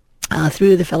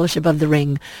 Through the Fellowship of the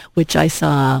Ring, which I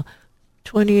saw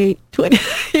 28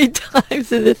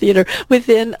 times in the theater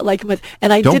within like a month.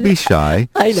 And I Don't be shy.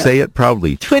 I know. Say it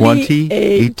proudly.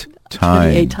 28 times.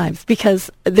 28 times, because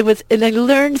there was, and I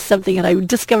learned something, and I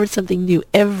discovered something new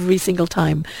every single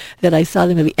time that I saw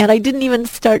the movie. And I didn't even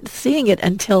start seeing it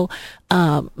until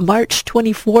March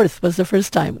 24th was the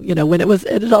first time, when it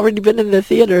had already been in the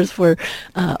theaters for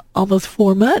almost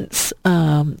 4 months,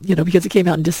 because it came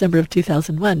out in December of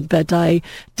 2001. But I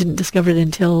didn't discover it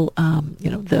until,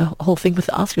 the whole thing with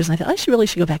the Oscars. And I thought, I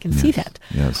should go back and see that.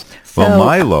 Yes. So, well,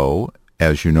 Milo,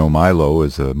 as you know, Milo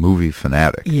is a movie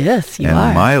fanatic. Yes, you and are.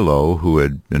 And Milo, who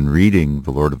had been reading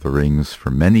The Lord of the Rings for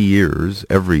many years,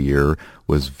 every year,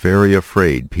 was very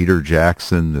afraid Peter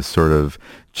Jackson, this sort of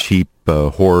cheap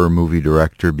horror movie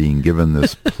director, being given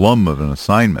this plum of an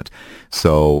assignment.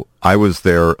 So I was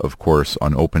there, of course,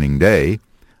 on opening day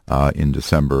in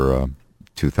December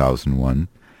 2001,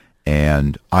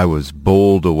 and I was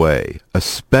bowled away,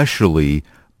 especially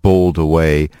bowled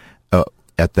away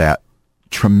at that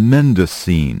tremendous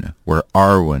scene where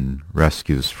Arwen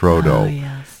rescues Frodo. Oh,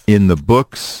 yes. In the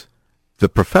books, the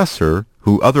professor,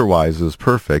 who otherwise is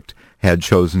perfect, had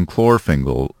chosen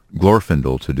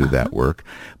Glorfindel to do that work,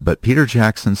 but Peter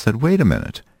Jackson said, wait a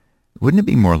minute, wouldn't it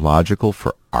be more logical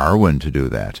for Arwen to do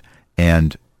that?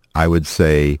 And I would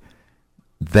say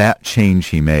that change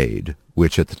he made,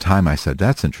 which at the time I said,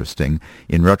 that's interesting,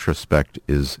 in retrospect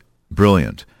is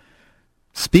brilliant.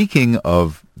 Speaking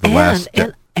of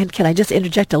the And can I just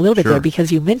interject a little bit Sure. there, because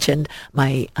you mentioned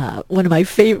my one of my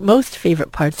most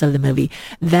favorite parts of the movie.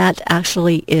 That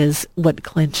actually is what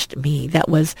clinched me. That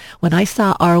was when I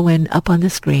saw Arwen up on the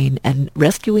screen and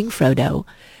rescuing Frodo,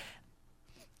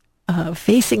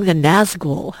 facing the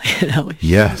Nazgul.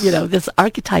 Yes. This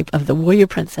archetype of the warrior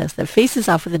princess that faces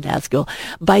off with the Nazgul,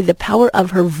 by the power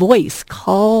of her voice,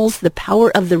 calls the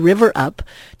power of the river up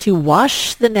to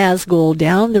wash the Nazgul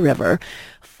down the river,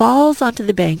 falls onto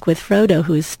the bank with Frodo,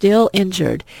 who is still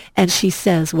injured, and she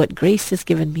says, "What grace has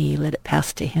given me, let it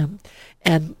pass to him."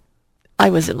 And I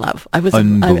was in love. I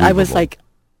was like,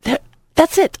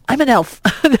 that's it. I'm an elf.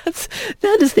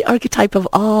 That is the archetype of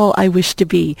all I wish to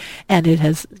be, and it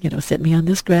has sent me on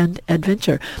this grand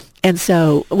adventure. And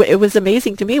so it was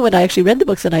amazing to me when I actually read the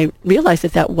books and I realized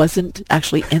that wasn't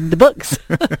actually in the books.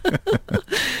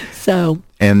 So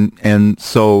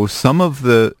so some of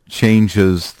the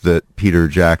changes that Peter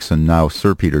Jackson, now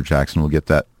Sir Peter Jackson, we'll get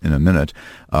that in a minute,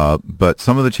 but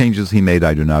some of the changes he made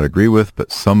I do not agree with,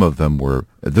 but some of them were,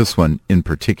 this one in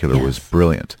particular was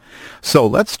brilliant. So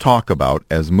let's talk about,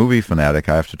 as a movie fanatic,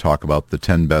 I have to talk about the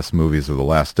 10 best movies of the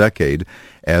last decade,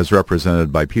 as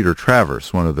represented by Peter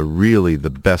Travers, one of the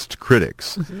best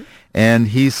critics. Mm-hmm. And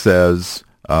he says,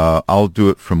 I'll do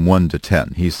it from 1 to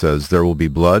 10. He says, There Will Be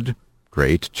Blood,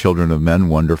 great. Children of Men,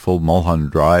 wonderful.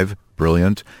 Mulholland Drive,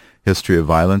 brilliant. History of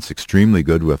Violence, extremely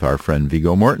good with our friend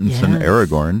Viggo Mortensen, Yes.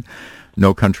 Aragorn.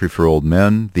 No Country for Old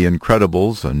Men, The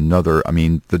Incredibles,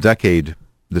 the decade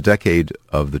the decade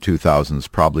of the 2000s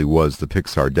probably was the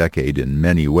Pixar decade in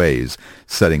many ways,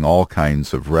 setting all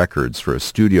kinds of records for a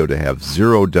studio to have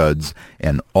 0 duds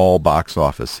and all box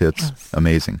office hits. Yes.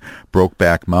 Amazing.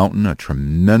 Brokeback Mountain, a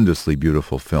tremendously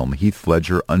beautiful film. Heath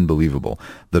Ledger, unbelievable.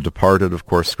 The Departed, of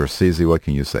course, Scorsese, what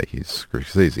can you say? He's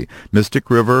Scorsese. Mystic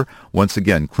River, once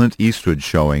again, Clint Eastwood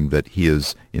showing that he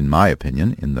is, in my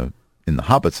opinion, in the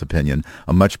Hobbit's opinion,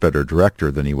 a much better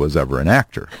director than he was ever an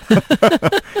actor.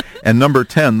 And number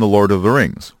 10, The Lord of the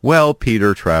Rings. Well,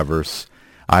 Peter Travers,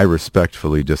 I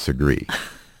respectfully disagree.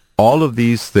 All of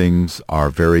these things are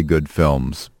very good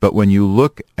films, but when you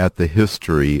look at the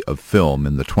history of film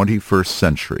in the 21st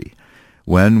century,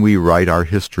 when we write our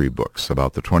history books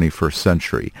about the 21st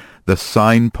century, the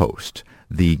signpost,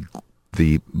 the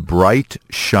bright,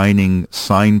 shining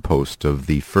signpost of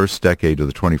the first decade of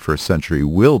the 21st century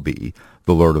will be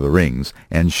The Lord of the Rings,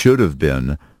 and should have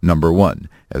been number 1.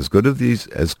 As good as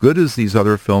these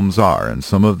other films are, and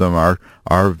some of them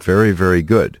are very, very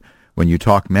good, when you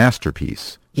talk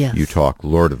masterpiece, Yes. you talk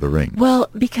Lord of the Rings. Well,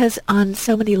 because on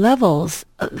so many levels,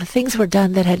 the things were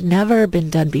done that had never been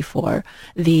done before.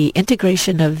 The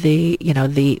integration of the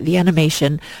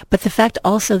animation, but the fact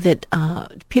also that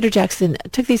Peter Jackson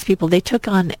took these people. They took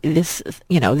on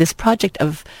this project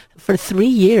for 3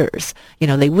 years.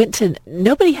 They went to.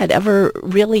 Nobody had ever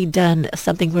really done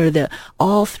something where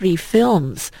all 3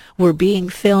 films were being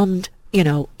filmed,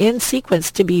 in sequence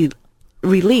to be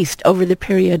released over the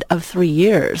period of 3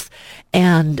 years,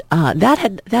 and that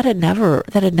had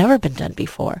never been done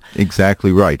before.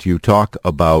 Exactly right. You talk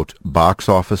about box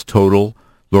office total,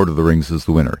 Lord of the Rings is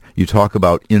the winner. You talk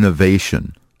about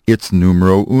innovation, it's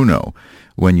numero uno.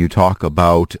 When you talk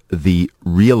about the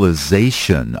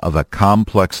realization of a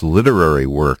complex literary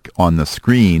work on the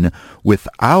screen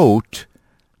without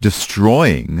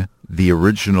destroying the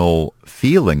original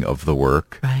feeling of the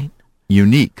work, Right.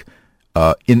 unique.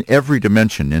 In every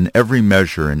dimension, in every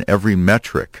measure, in every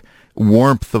metric,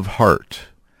 warmth of heart.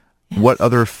 Yes. What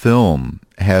other film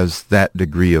has that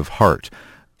degree of heart?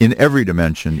 In every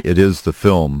dimension, it is the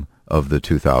film of the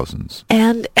 2000s.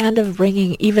 And of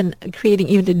creating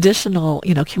even additional,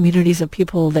 communities of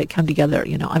people that come together,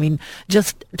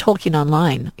 just Tolkien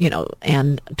Online,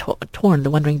 and Torn,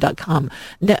 thewondering.com,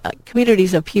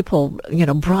 communities of people,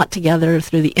 brought together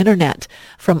through the internet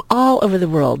from all over the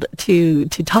world to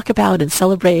talk about and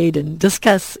celebrate and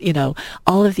discuss,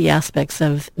 all of the aspects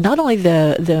of not only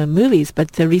the movies,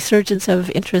 but the resurgence of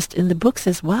interest in the books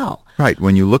as well. Right.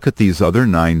 When you look at these other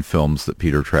 9 films that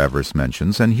Peter Travers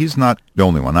mentions, and he's not the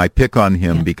only one. I pick on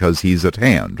him because he's at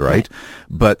hand, right?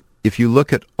 But if you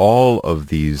look at all of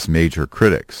these major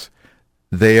critics,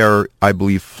 they are, I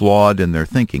believe, flawed in their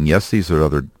thinking. Yes, these are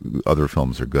other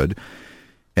films are good.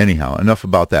 Anyhow, enough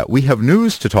about that. We have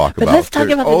news to talk about. But let's talk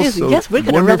about the news. Yes, we're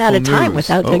going to run out of time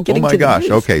without getting to the news. Oh my gosh.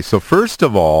 Okay, so first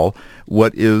of all,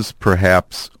 what is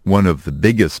perhaps one of the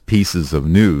biggest pieces of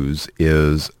news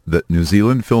is that New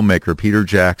Zealand filmmaker Peter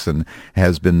Jackson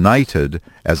has been knighted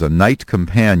as a knight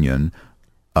companion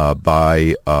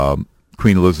by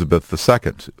Queen Elizabeth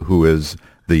II, who is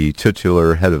the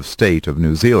titular head of state of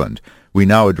New Zealand. We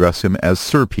now address him as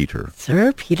Sir Peter.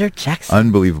 Sir Peter Jackson.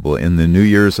 Unbelievable. In the New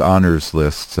Year's honors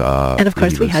list, and of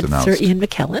course we had announced. Sir Ian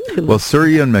McKellen. Well, Sir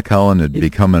Ian McKellen had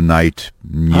become a knight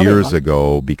years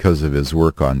ago because of his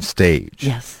work on stage.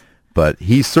 Yes. But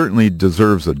he certainly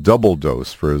deserves a double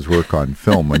dose for his work on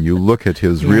film. When you look at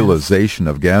his realization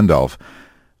of Gandalf,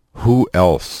 who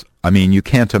else? I mean, you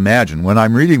can't imagine. When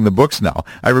I'm reading the books now,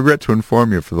 I regret to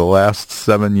inform you, for the last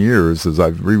 7 years, as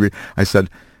I've reread, I said,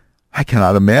 I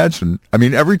cannot imagine. I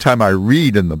mean, every time I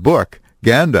read in the book,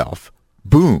 Gandalf,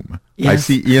 boom, I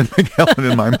see Ian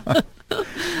McKellen in my mind.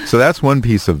 So that's one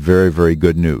piece of very, very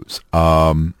good news.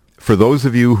 For those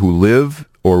of you who live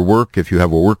or work, if you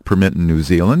have a work permit in New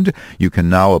Zealand, you can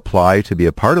now apply to be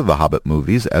a part of the Hobbit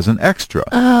movies as an extra.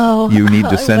 Oh, you need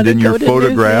to send in your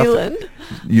photograph. New Zealand.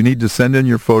 You need to send in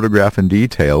your photograph and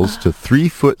details to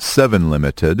 3'7"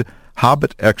 Limited,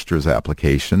 Hobbit Extras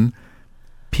application,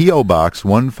 P.O. Box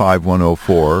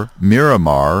 15104,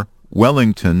 Miramar,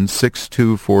 Wellington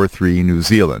 6243, New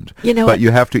Zealand. But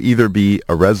you have to either be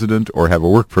a resident or have a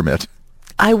work permit.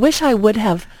 I wish I would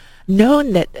have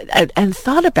known that and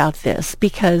thought about this,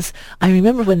 because I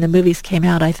remember when the movies came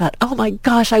out, I thought, oh my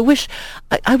gosh, I wish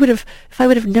I would have, if I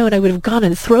would have known, I would have gone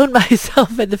and thrown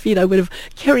myself at the feet. I would have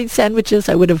carried sandwiches.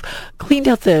 I would have cleaned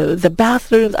out the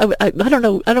bathrooms. I don't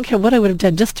know. I don't care what I would have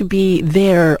done just to be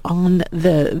there on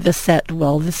the set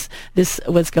while this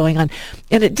was going on.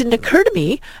 And it didn't occur to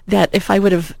me that if I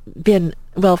would have been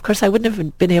well, of course, I wouldn't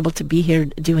have been able to be here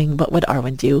doing what would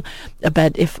Arwen do.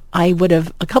 But if I would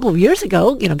have a couple of years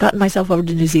ago, gotten myself over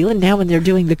to New Zealand, now when they're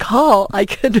doing the call, I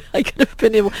could have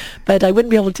been able, but I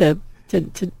wouldn't be able to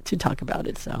talk about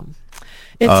it. So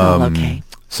it's all okay.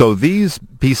 So these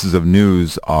pieces of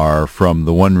news are from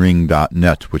the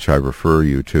OneRing.net, which I refer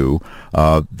you to.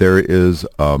 There is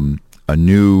a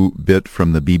new bit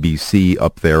from the BBC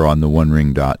up there on the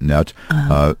OneRing.net.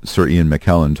 Sir Ian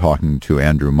McKellen talking to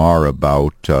Andrew Marr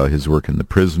about his work in The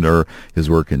Prisoner, his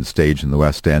work in stage in the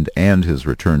West End, and his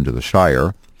return to the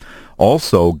Shire.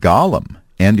 Also, Gollum,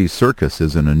 Andy Serkis,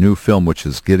 is in a new film which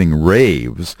is getting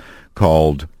raves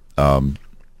called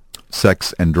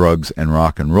Sex and Drugs and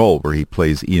Rock and Roll, where he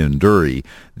plays Ian Dury,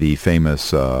 the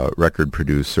famous record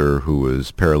producer who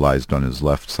was paralyzed on his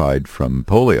left side from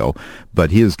polio.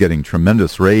 But he is getting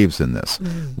tremendous raves in this.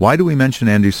 Why do we mention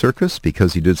Andy Serkis?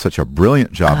 Because he did such a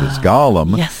brilliant job as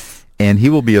Gollum. Yes. And he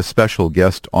will be a special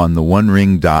guest on the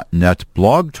OneRing.net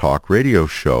blog talk radio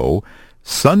show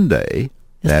Sunday.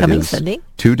 That is Sunday.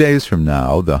 2 days from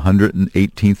now, the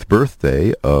 118th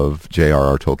birthday of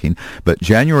J.R.R. Tolkien, but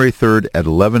January 3rd at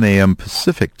 11 a.m.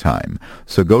 Pacific time.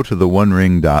 So go to the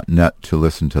OneRing.net to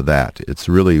listen to that. It's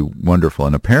really wonderful.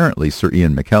 And apparently Sir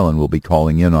Ian McKellen will be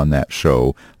calling in on that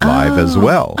show live as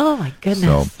well. Oh, my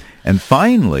goodness. And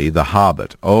finally, The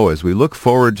Hobbit. As we look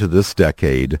forward to this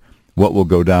decade, what will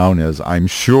go down is, I'm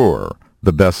sure,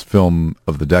 the best film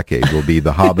of the decade will be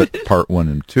The Hobbit Part 1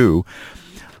 and 2.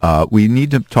 We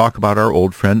need to talk about our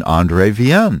old friend André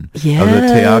Vienne of the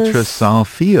Théâtre Sans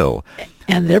Fil.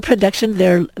 And their production,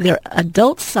 their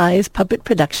adult-sized puppet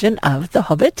production of The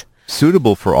Hobbit.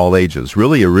 Suitable for all ages,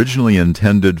 really originally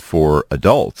intended for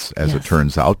adults, as it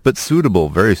turns out, but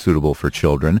very suitable for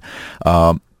children.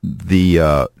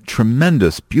 The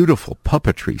tremendous, beautiful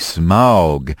puppetry,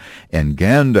 Smaug and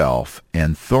Gandalf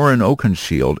and Thorin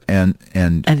Oakenshield and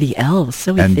the elves,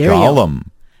 so and ethereal. Gollum.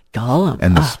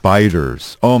 And the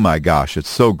spiders. Oh, my gosh, it's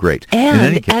so great.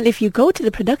 And if you go to the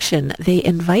production, they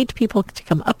invite people to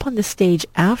come up on the stage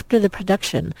after the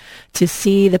production to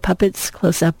see the puppets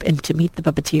close up and to meet the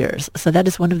puppeteers. So that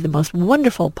is one of the most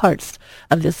wonderful parts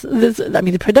of this.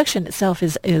 The production itself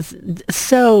is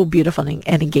so beautiful and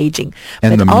engaging.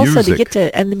 And but the also music.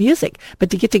 And the music. But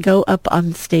to get to go up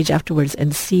on stage afterwards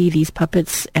and see these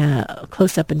puppets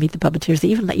close up and meet the puppeteers, they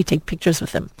even let you take pictures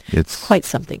with them. It's quite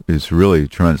something. It's really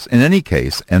tremendous. In any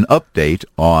case, an update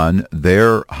on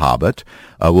their Hobbit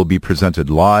will be presented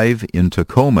live in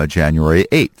Tacoma January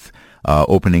 8th.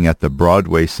 Opening at the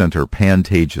Broadway Center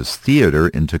Pantages Theater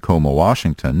in Tacoma,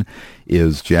 Washington,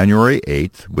 is January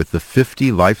 8th with the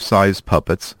 50 life-size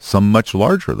puppets, some much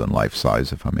larger than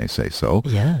life-size, if I may say so.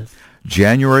 Yes.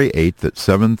 January 8th at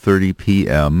 7:30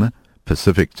 p.m.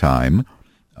 Pacific Time.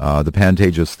 The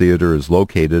Pantages Theater is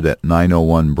located at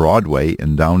 901 Broadway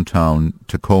in downtown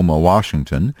Tacoma,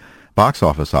 Washington. Box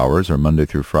office hours are Monday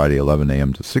through Friday, 11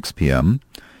 a.m. to 6 p.m.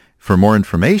 For more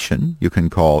information, you can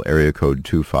call area code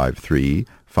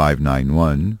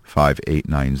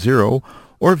 253-591-5890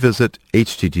 or visit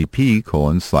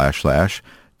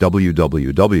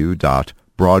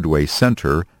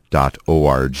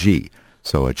http://www.broadwaycenter.org.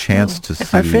 So a chance to see...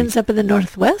 If our friends up in the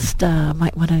Northwest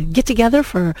might want to get together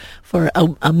for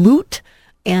a moot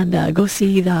and go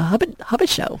see the Hobbit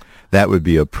show. That would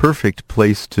be a perfect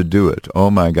place to do it.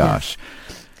 Oh, my gosh.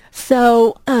 Yes.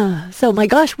 So my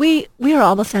gosh, we are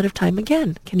almost out of time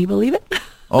again. Can you believe it?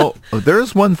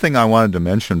 There's one thing I wanted to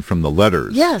mention from the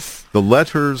letters. Yes. The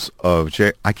letters of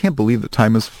I can't believe that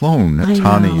time has flown,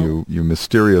 Tani, you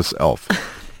mysterious elf.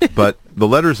 But the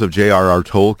letters of J.R.R.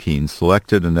 Tolkien,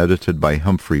 selected and edited by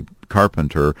Humphrey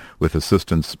Carpenter, with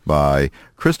assistance by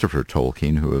Christopher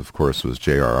Tolkien, who, of course, was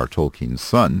J.R.R. Tolkien's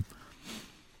son.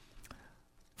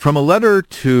 From a letter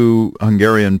to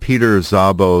Hungarian Peter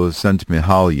Szabo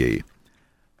Szentmihalyi.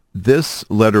 This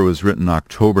letter was written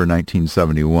October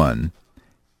 1971,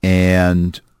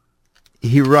 and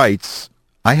he writes,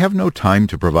 I have no time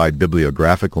to provide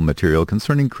bibliographical material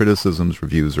concerning criticisms,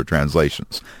 reviews, or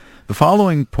translations. The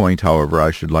following point, however,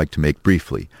 I should like to make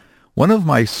briefly. One of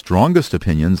my strongest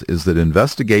opinions is that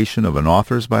investigation of an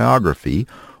author's biography,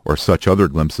 or such other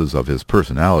glimpses of his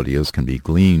personality as can be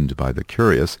gleaned by the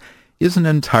curious, is an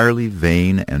entirely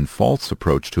vain and false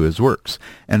approach to his works,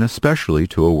 and especially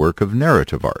to a work of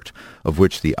narrative art, of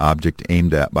which the object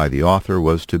aimed at by the author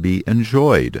was to be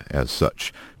enjoyed as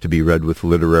such, to be read with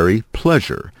literary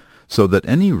pleasure, so that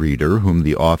any reader whom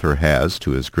the author has,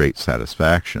 to his great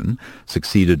satisfaction,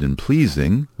 succeeded in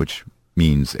pleasing, which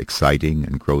means exciting,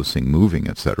 engrossing, moving,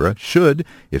 etc., should,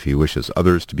 if he wishes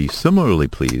others to be similarly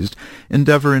pleased,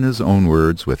 endeavor in his own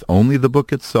words, with only the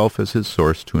book itself as his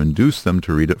source, to induce them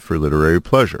to read it for literary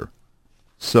pleasure.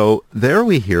 So there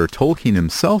we hear Tolkien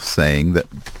himself saying that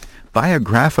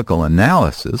biographical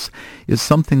analysis is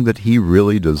something that he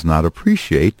really does not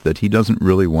appreciate, that he doesn't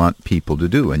really want people to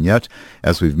do. And yet,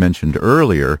 as we've mentioned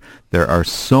earlier, there are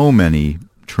so many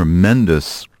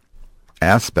tremendous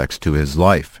aspects to his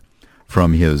life,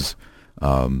 from his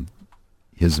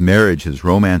marriage, his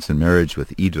romance and marriage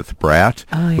with Edith Bratt,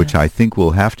 which I think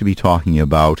we'll have to be talking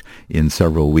about in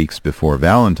several weeks before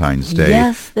Valentine's Day.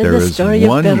 Yes, there the is story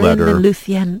one of Beren letter, and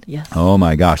Luthien. Yes. Oh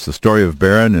my gosh, the story of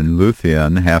Beren and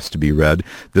Luthien has to be read.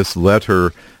 This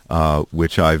letter,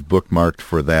 which I've bookmarked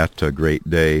for that great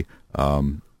day,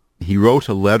 he wrote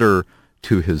a letter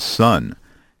to his son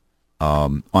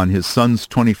on his son's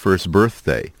 21st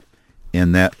birthday.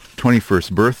 And that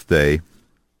 21st birthday,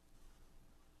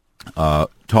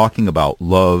 talking about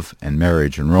love and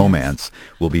marriage and romance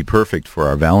will be perfect for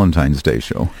our Valentine's Day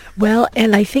show. Well,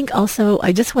 and I think also,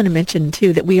 I just want to mention,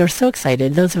 too, that we are so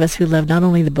excited, those of us who love not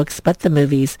only the books but the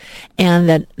movies, and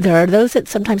that there are those that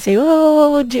sometimes say,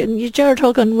 oh, J.R.R.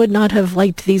 Tolkien would not have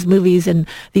liked these movies and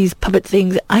these puppet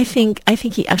things. I think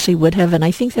he actually would have, and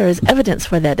I think there is evidence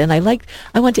for that. And I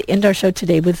want to end our show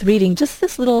today with reading just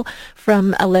this little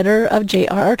from a letter of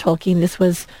J.R.R. Tolkien. This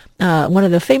was one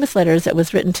of the famous letters that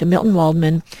was written to Milton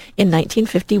Waldman in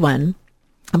 1951,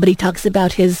 but he talks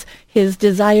about his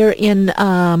desire in,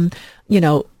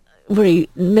 where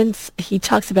he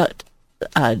talks about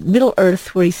Middle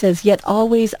Earth, where he says, yet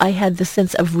always I had the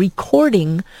sense of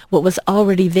recording what was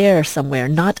already there somewhere,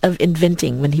 not of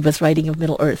inventing, when he was writing of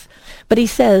Middle Earth. But he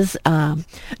says,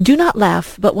 do not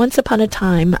laugh, but once upon a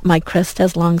time, my crest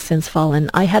has long since fallen.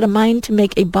 I had a mind to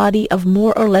make a body of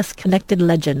more or less connected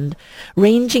legend,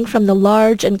 ranging from the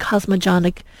large and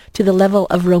cosmogonic to the level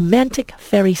of romantic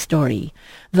fairy story,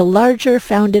 the larger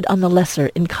founded on the lesser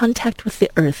in contact with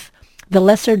the earth, the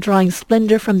lesser drawing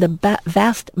splendor from the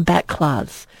vast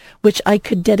backcloths, which I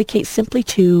could dedicate simply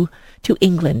to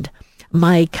England,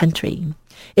 my country.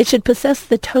 It should possess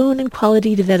the tone and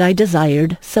quality that I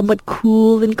desired, somewhat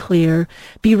cool and clear,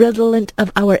 be redolent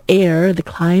of our air, the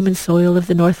clime and soil of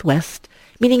the Northwest,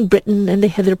 meaning Britain and the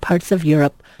hither parts of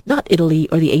Europe, not Italy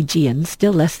or the Aegean,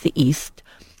 still less the East,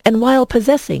 and while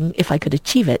possessing, if I could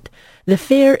achieve it, the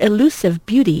fair elusive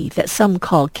beauty that some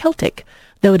call Celtic,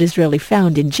 though it is rarely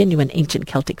found in genuine ancient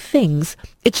Celtic things,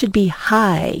 it should be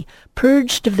high,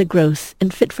 purged of the gross,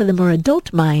 and fit for the more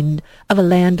adult mind of a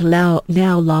land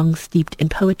now long steeped in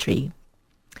poetry.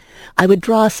 I would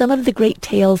draw some of the great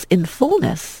tales in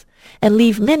fullness, and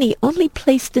leave many only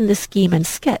placed in the scheme and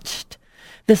sketched.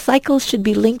 The cycles should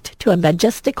be linked to a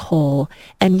majestic whole,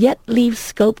 and yet leave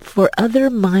scope for other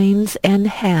minds and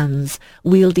hands,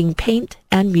 wielding paint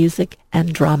and music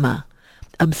and drama.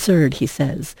 Absurd, he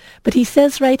says. But he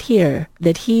says right here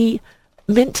that he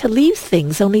meant to leave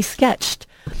things only sketched,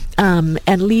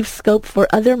 and leave scope for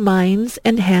other minds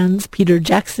and hands, Peter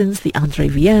Jackson's, the Andre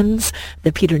Viennes,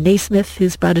 the Peter Naismith,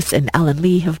 who's brought us, and Alan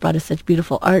Lee have brought us such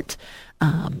beautiful art,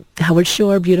 Howard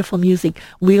Shore, beautiful music,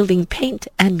 wielding paint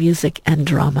and music and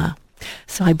drama.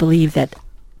 So I believe that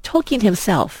Tolkien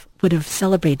himself would have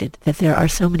celebrated that there are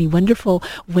so many wonderful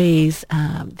ways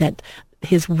that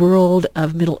his world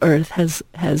of Middle-earth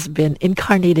has been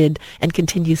incarnated and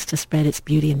continues to spread its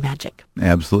beauty and magic.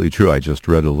 Absolutely true. I just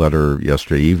read a letter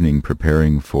yesterday evening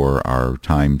preparing for our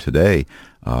time today,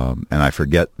 and I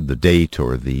forget the date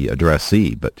or the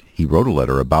addressee, but he wrote a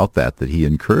letter about that he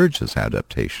encourages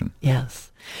adaptation. Yes.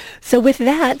 So with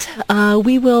that,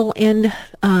 we will, in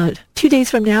 2 days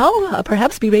from now,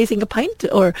 perhaps be raising a pint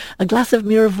or a glass of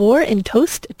Miravor in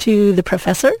toast to the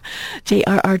professor,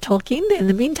 J.R.R. Tolkien. In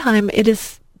the meantime,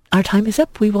 our time is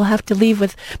up. We will have to leave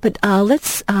with, but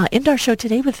let's end our show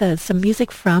today with some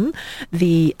music from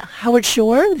the Howard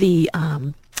Shore, the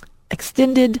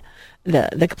extended,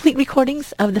 the complete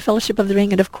recordings of the Fellowship of the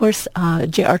Ring, and of course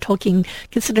J.R. Tolkien,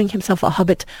 considering himself a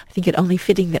hobbit. I think it only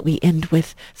fitting that we end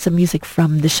with some music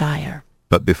from the Shire.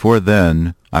 But before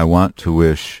then, we want to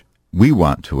wish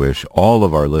all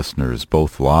of our listeners,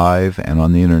 both live and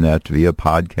on the internet, via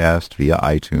podcast, via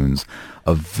iTunes,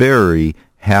 a very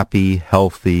happy,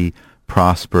 healthy,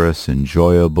 prosperous,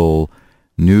 enjoyable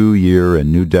new year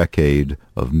and new decade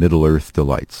of Middle-earth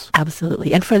delights.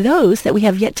 Absolutely. And for those that we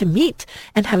have yet to meet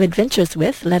and have adventures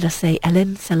with, let us say,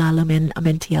 Ellen Salalomin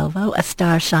Amentielvo, a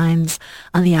star shines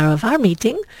on the hour of our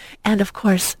meeting. And of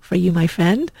course, for you, my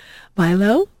friend,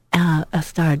 Milo, a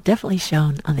star definitely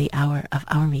shone on the hour of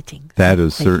our meeting. That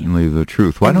is certainly the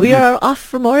truth. We are off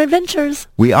for more adventures.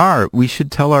 We are. We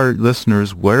should tell our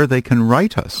listeners where they can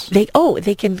write us. They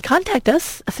can contact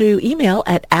us through email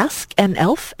at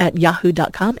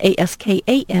askanelf@yahoo.com,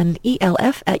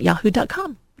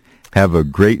 askanelf@yahoo.com. Have a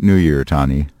great new year,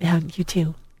 Tani. Yeah, you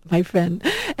too. my friend.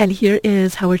 And here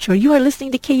is Howard Shore. You are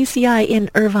listening to KUCI in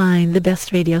Irvine, the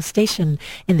best radio station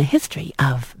in the history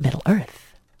of Middle Earth.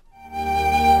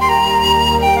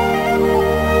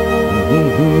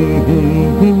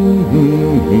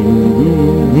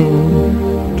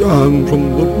 Down from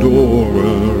the door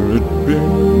where it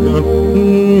began,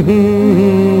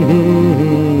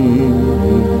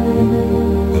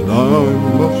 and I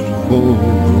must follow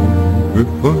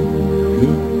if I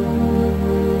can.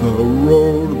 The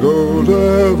road goes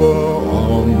ever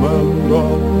on and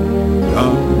on,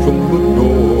 down from the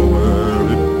door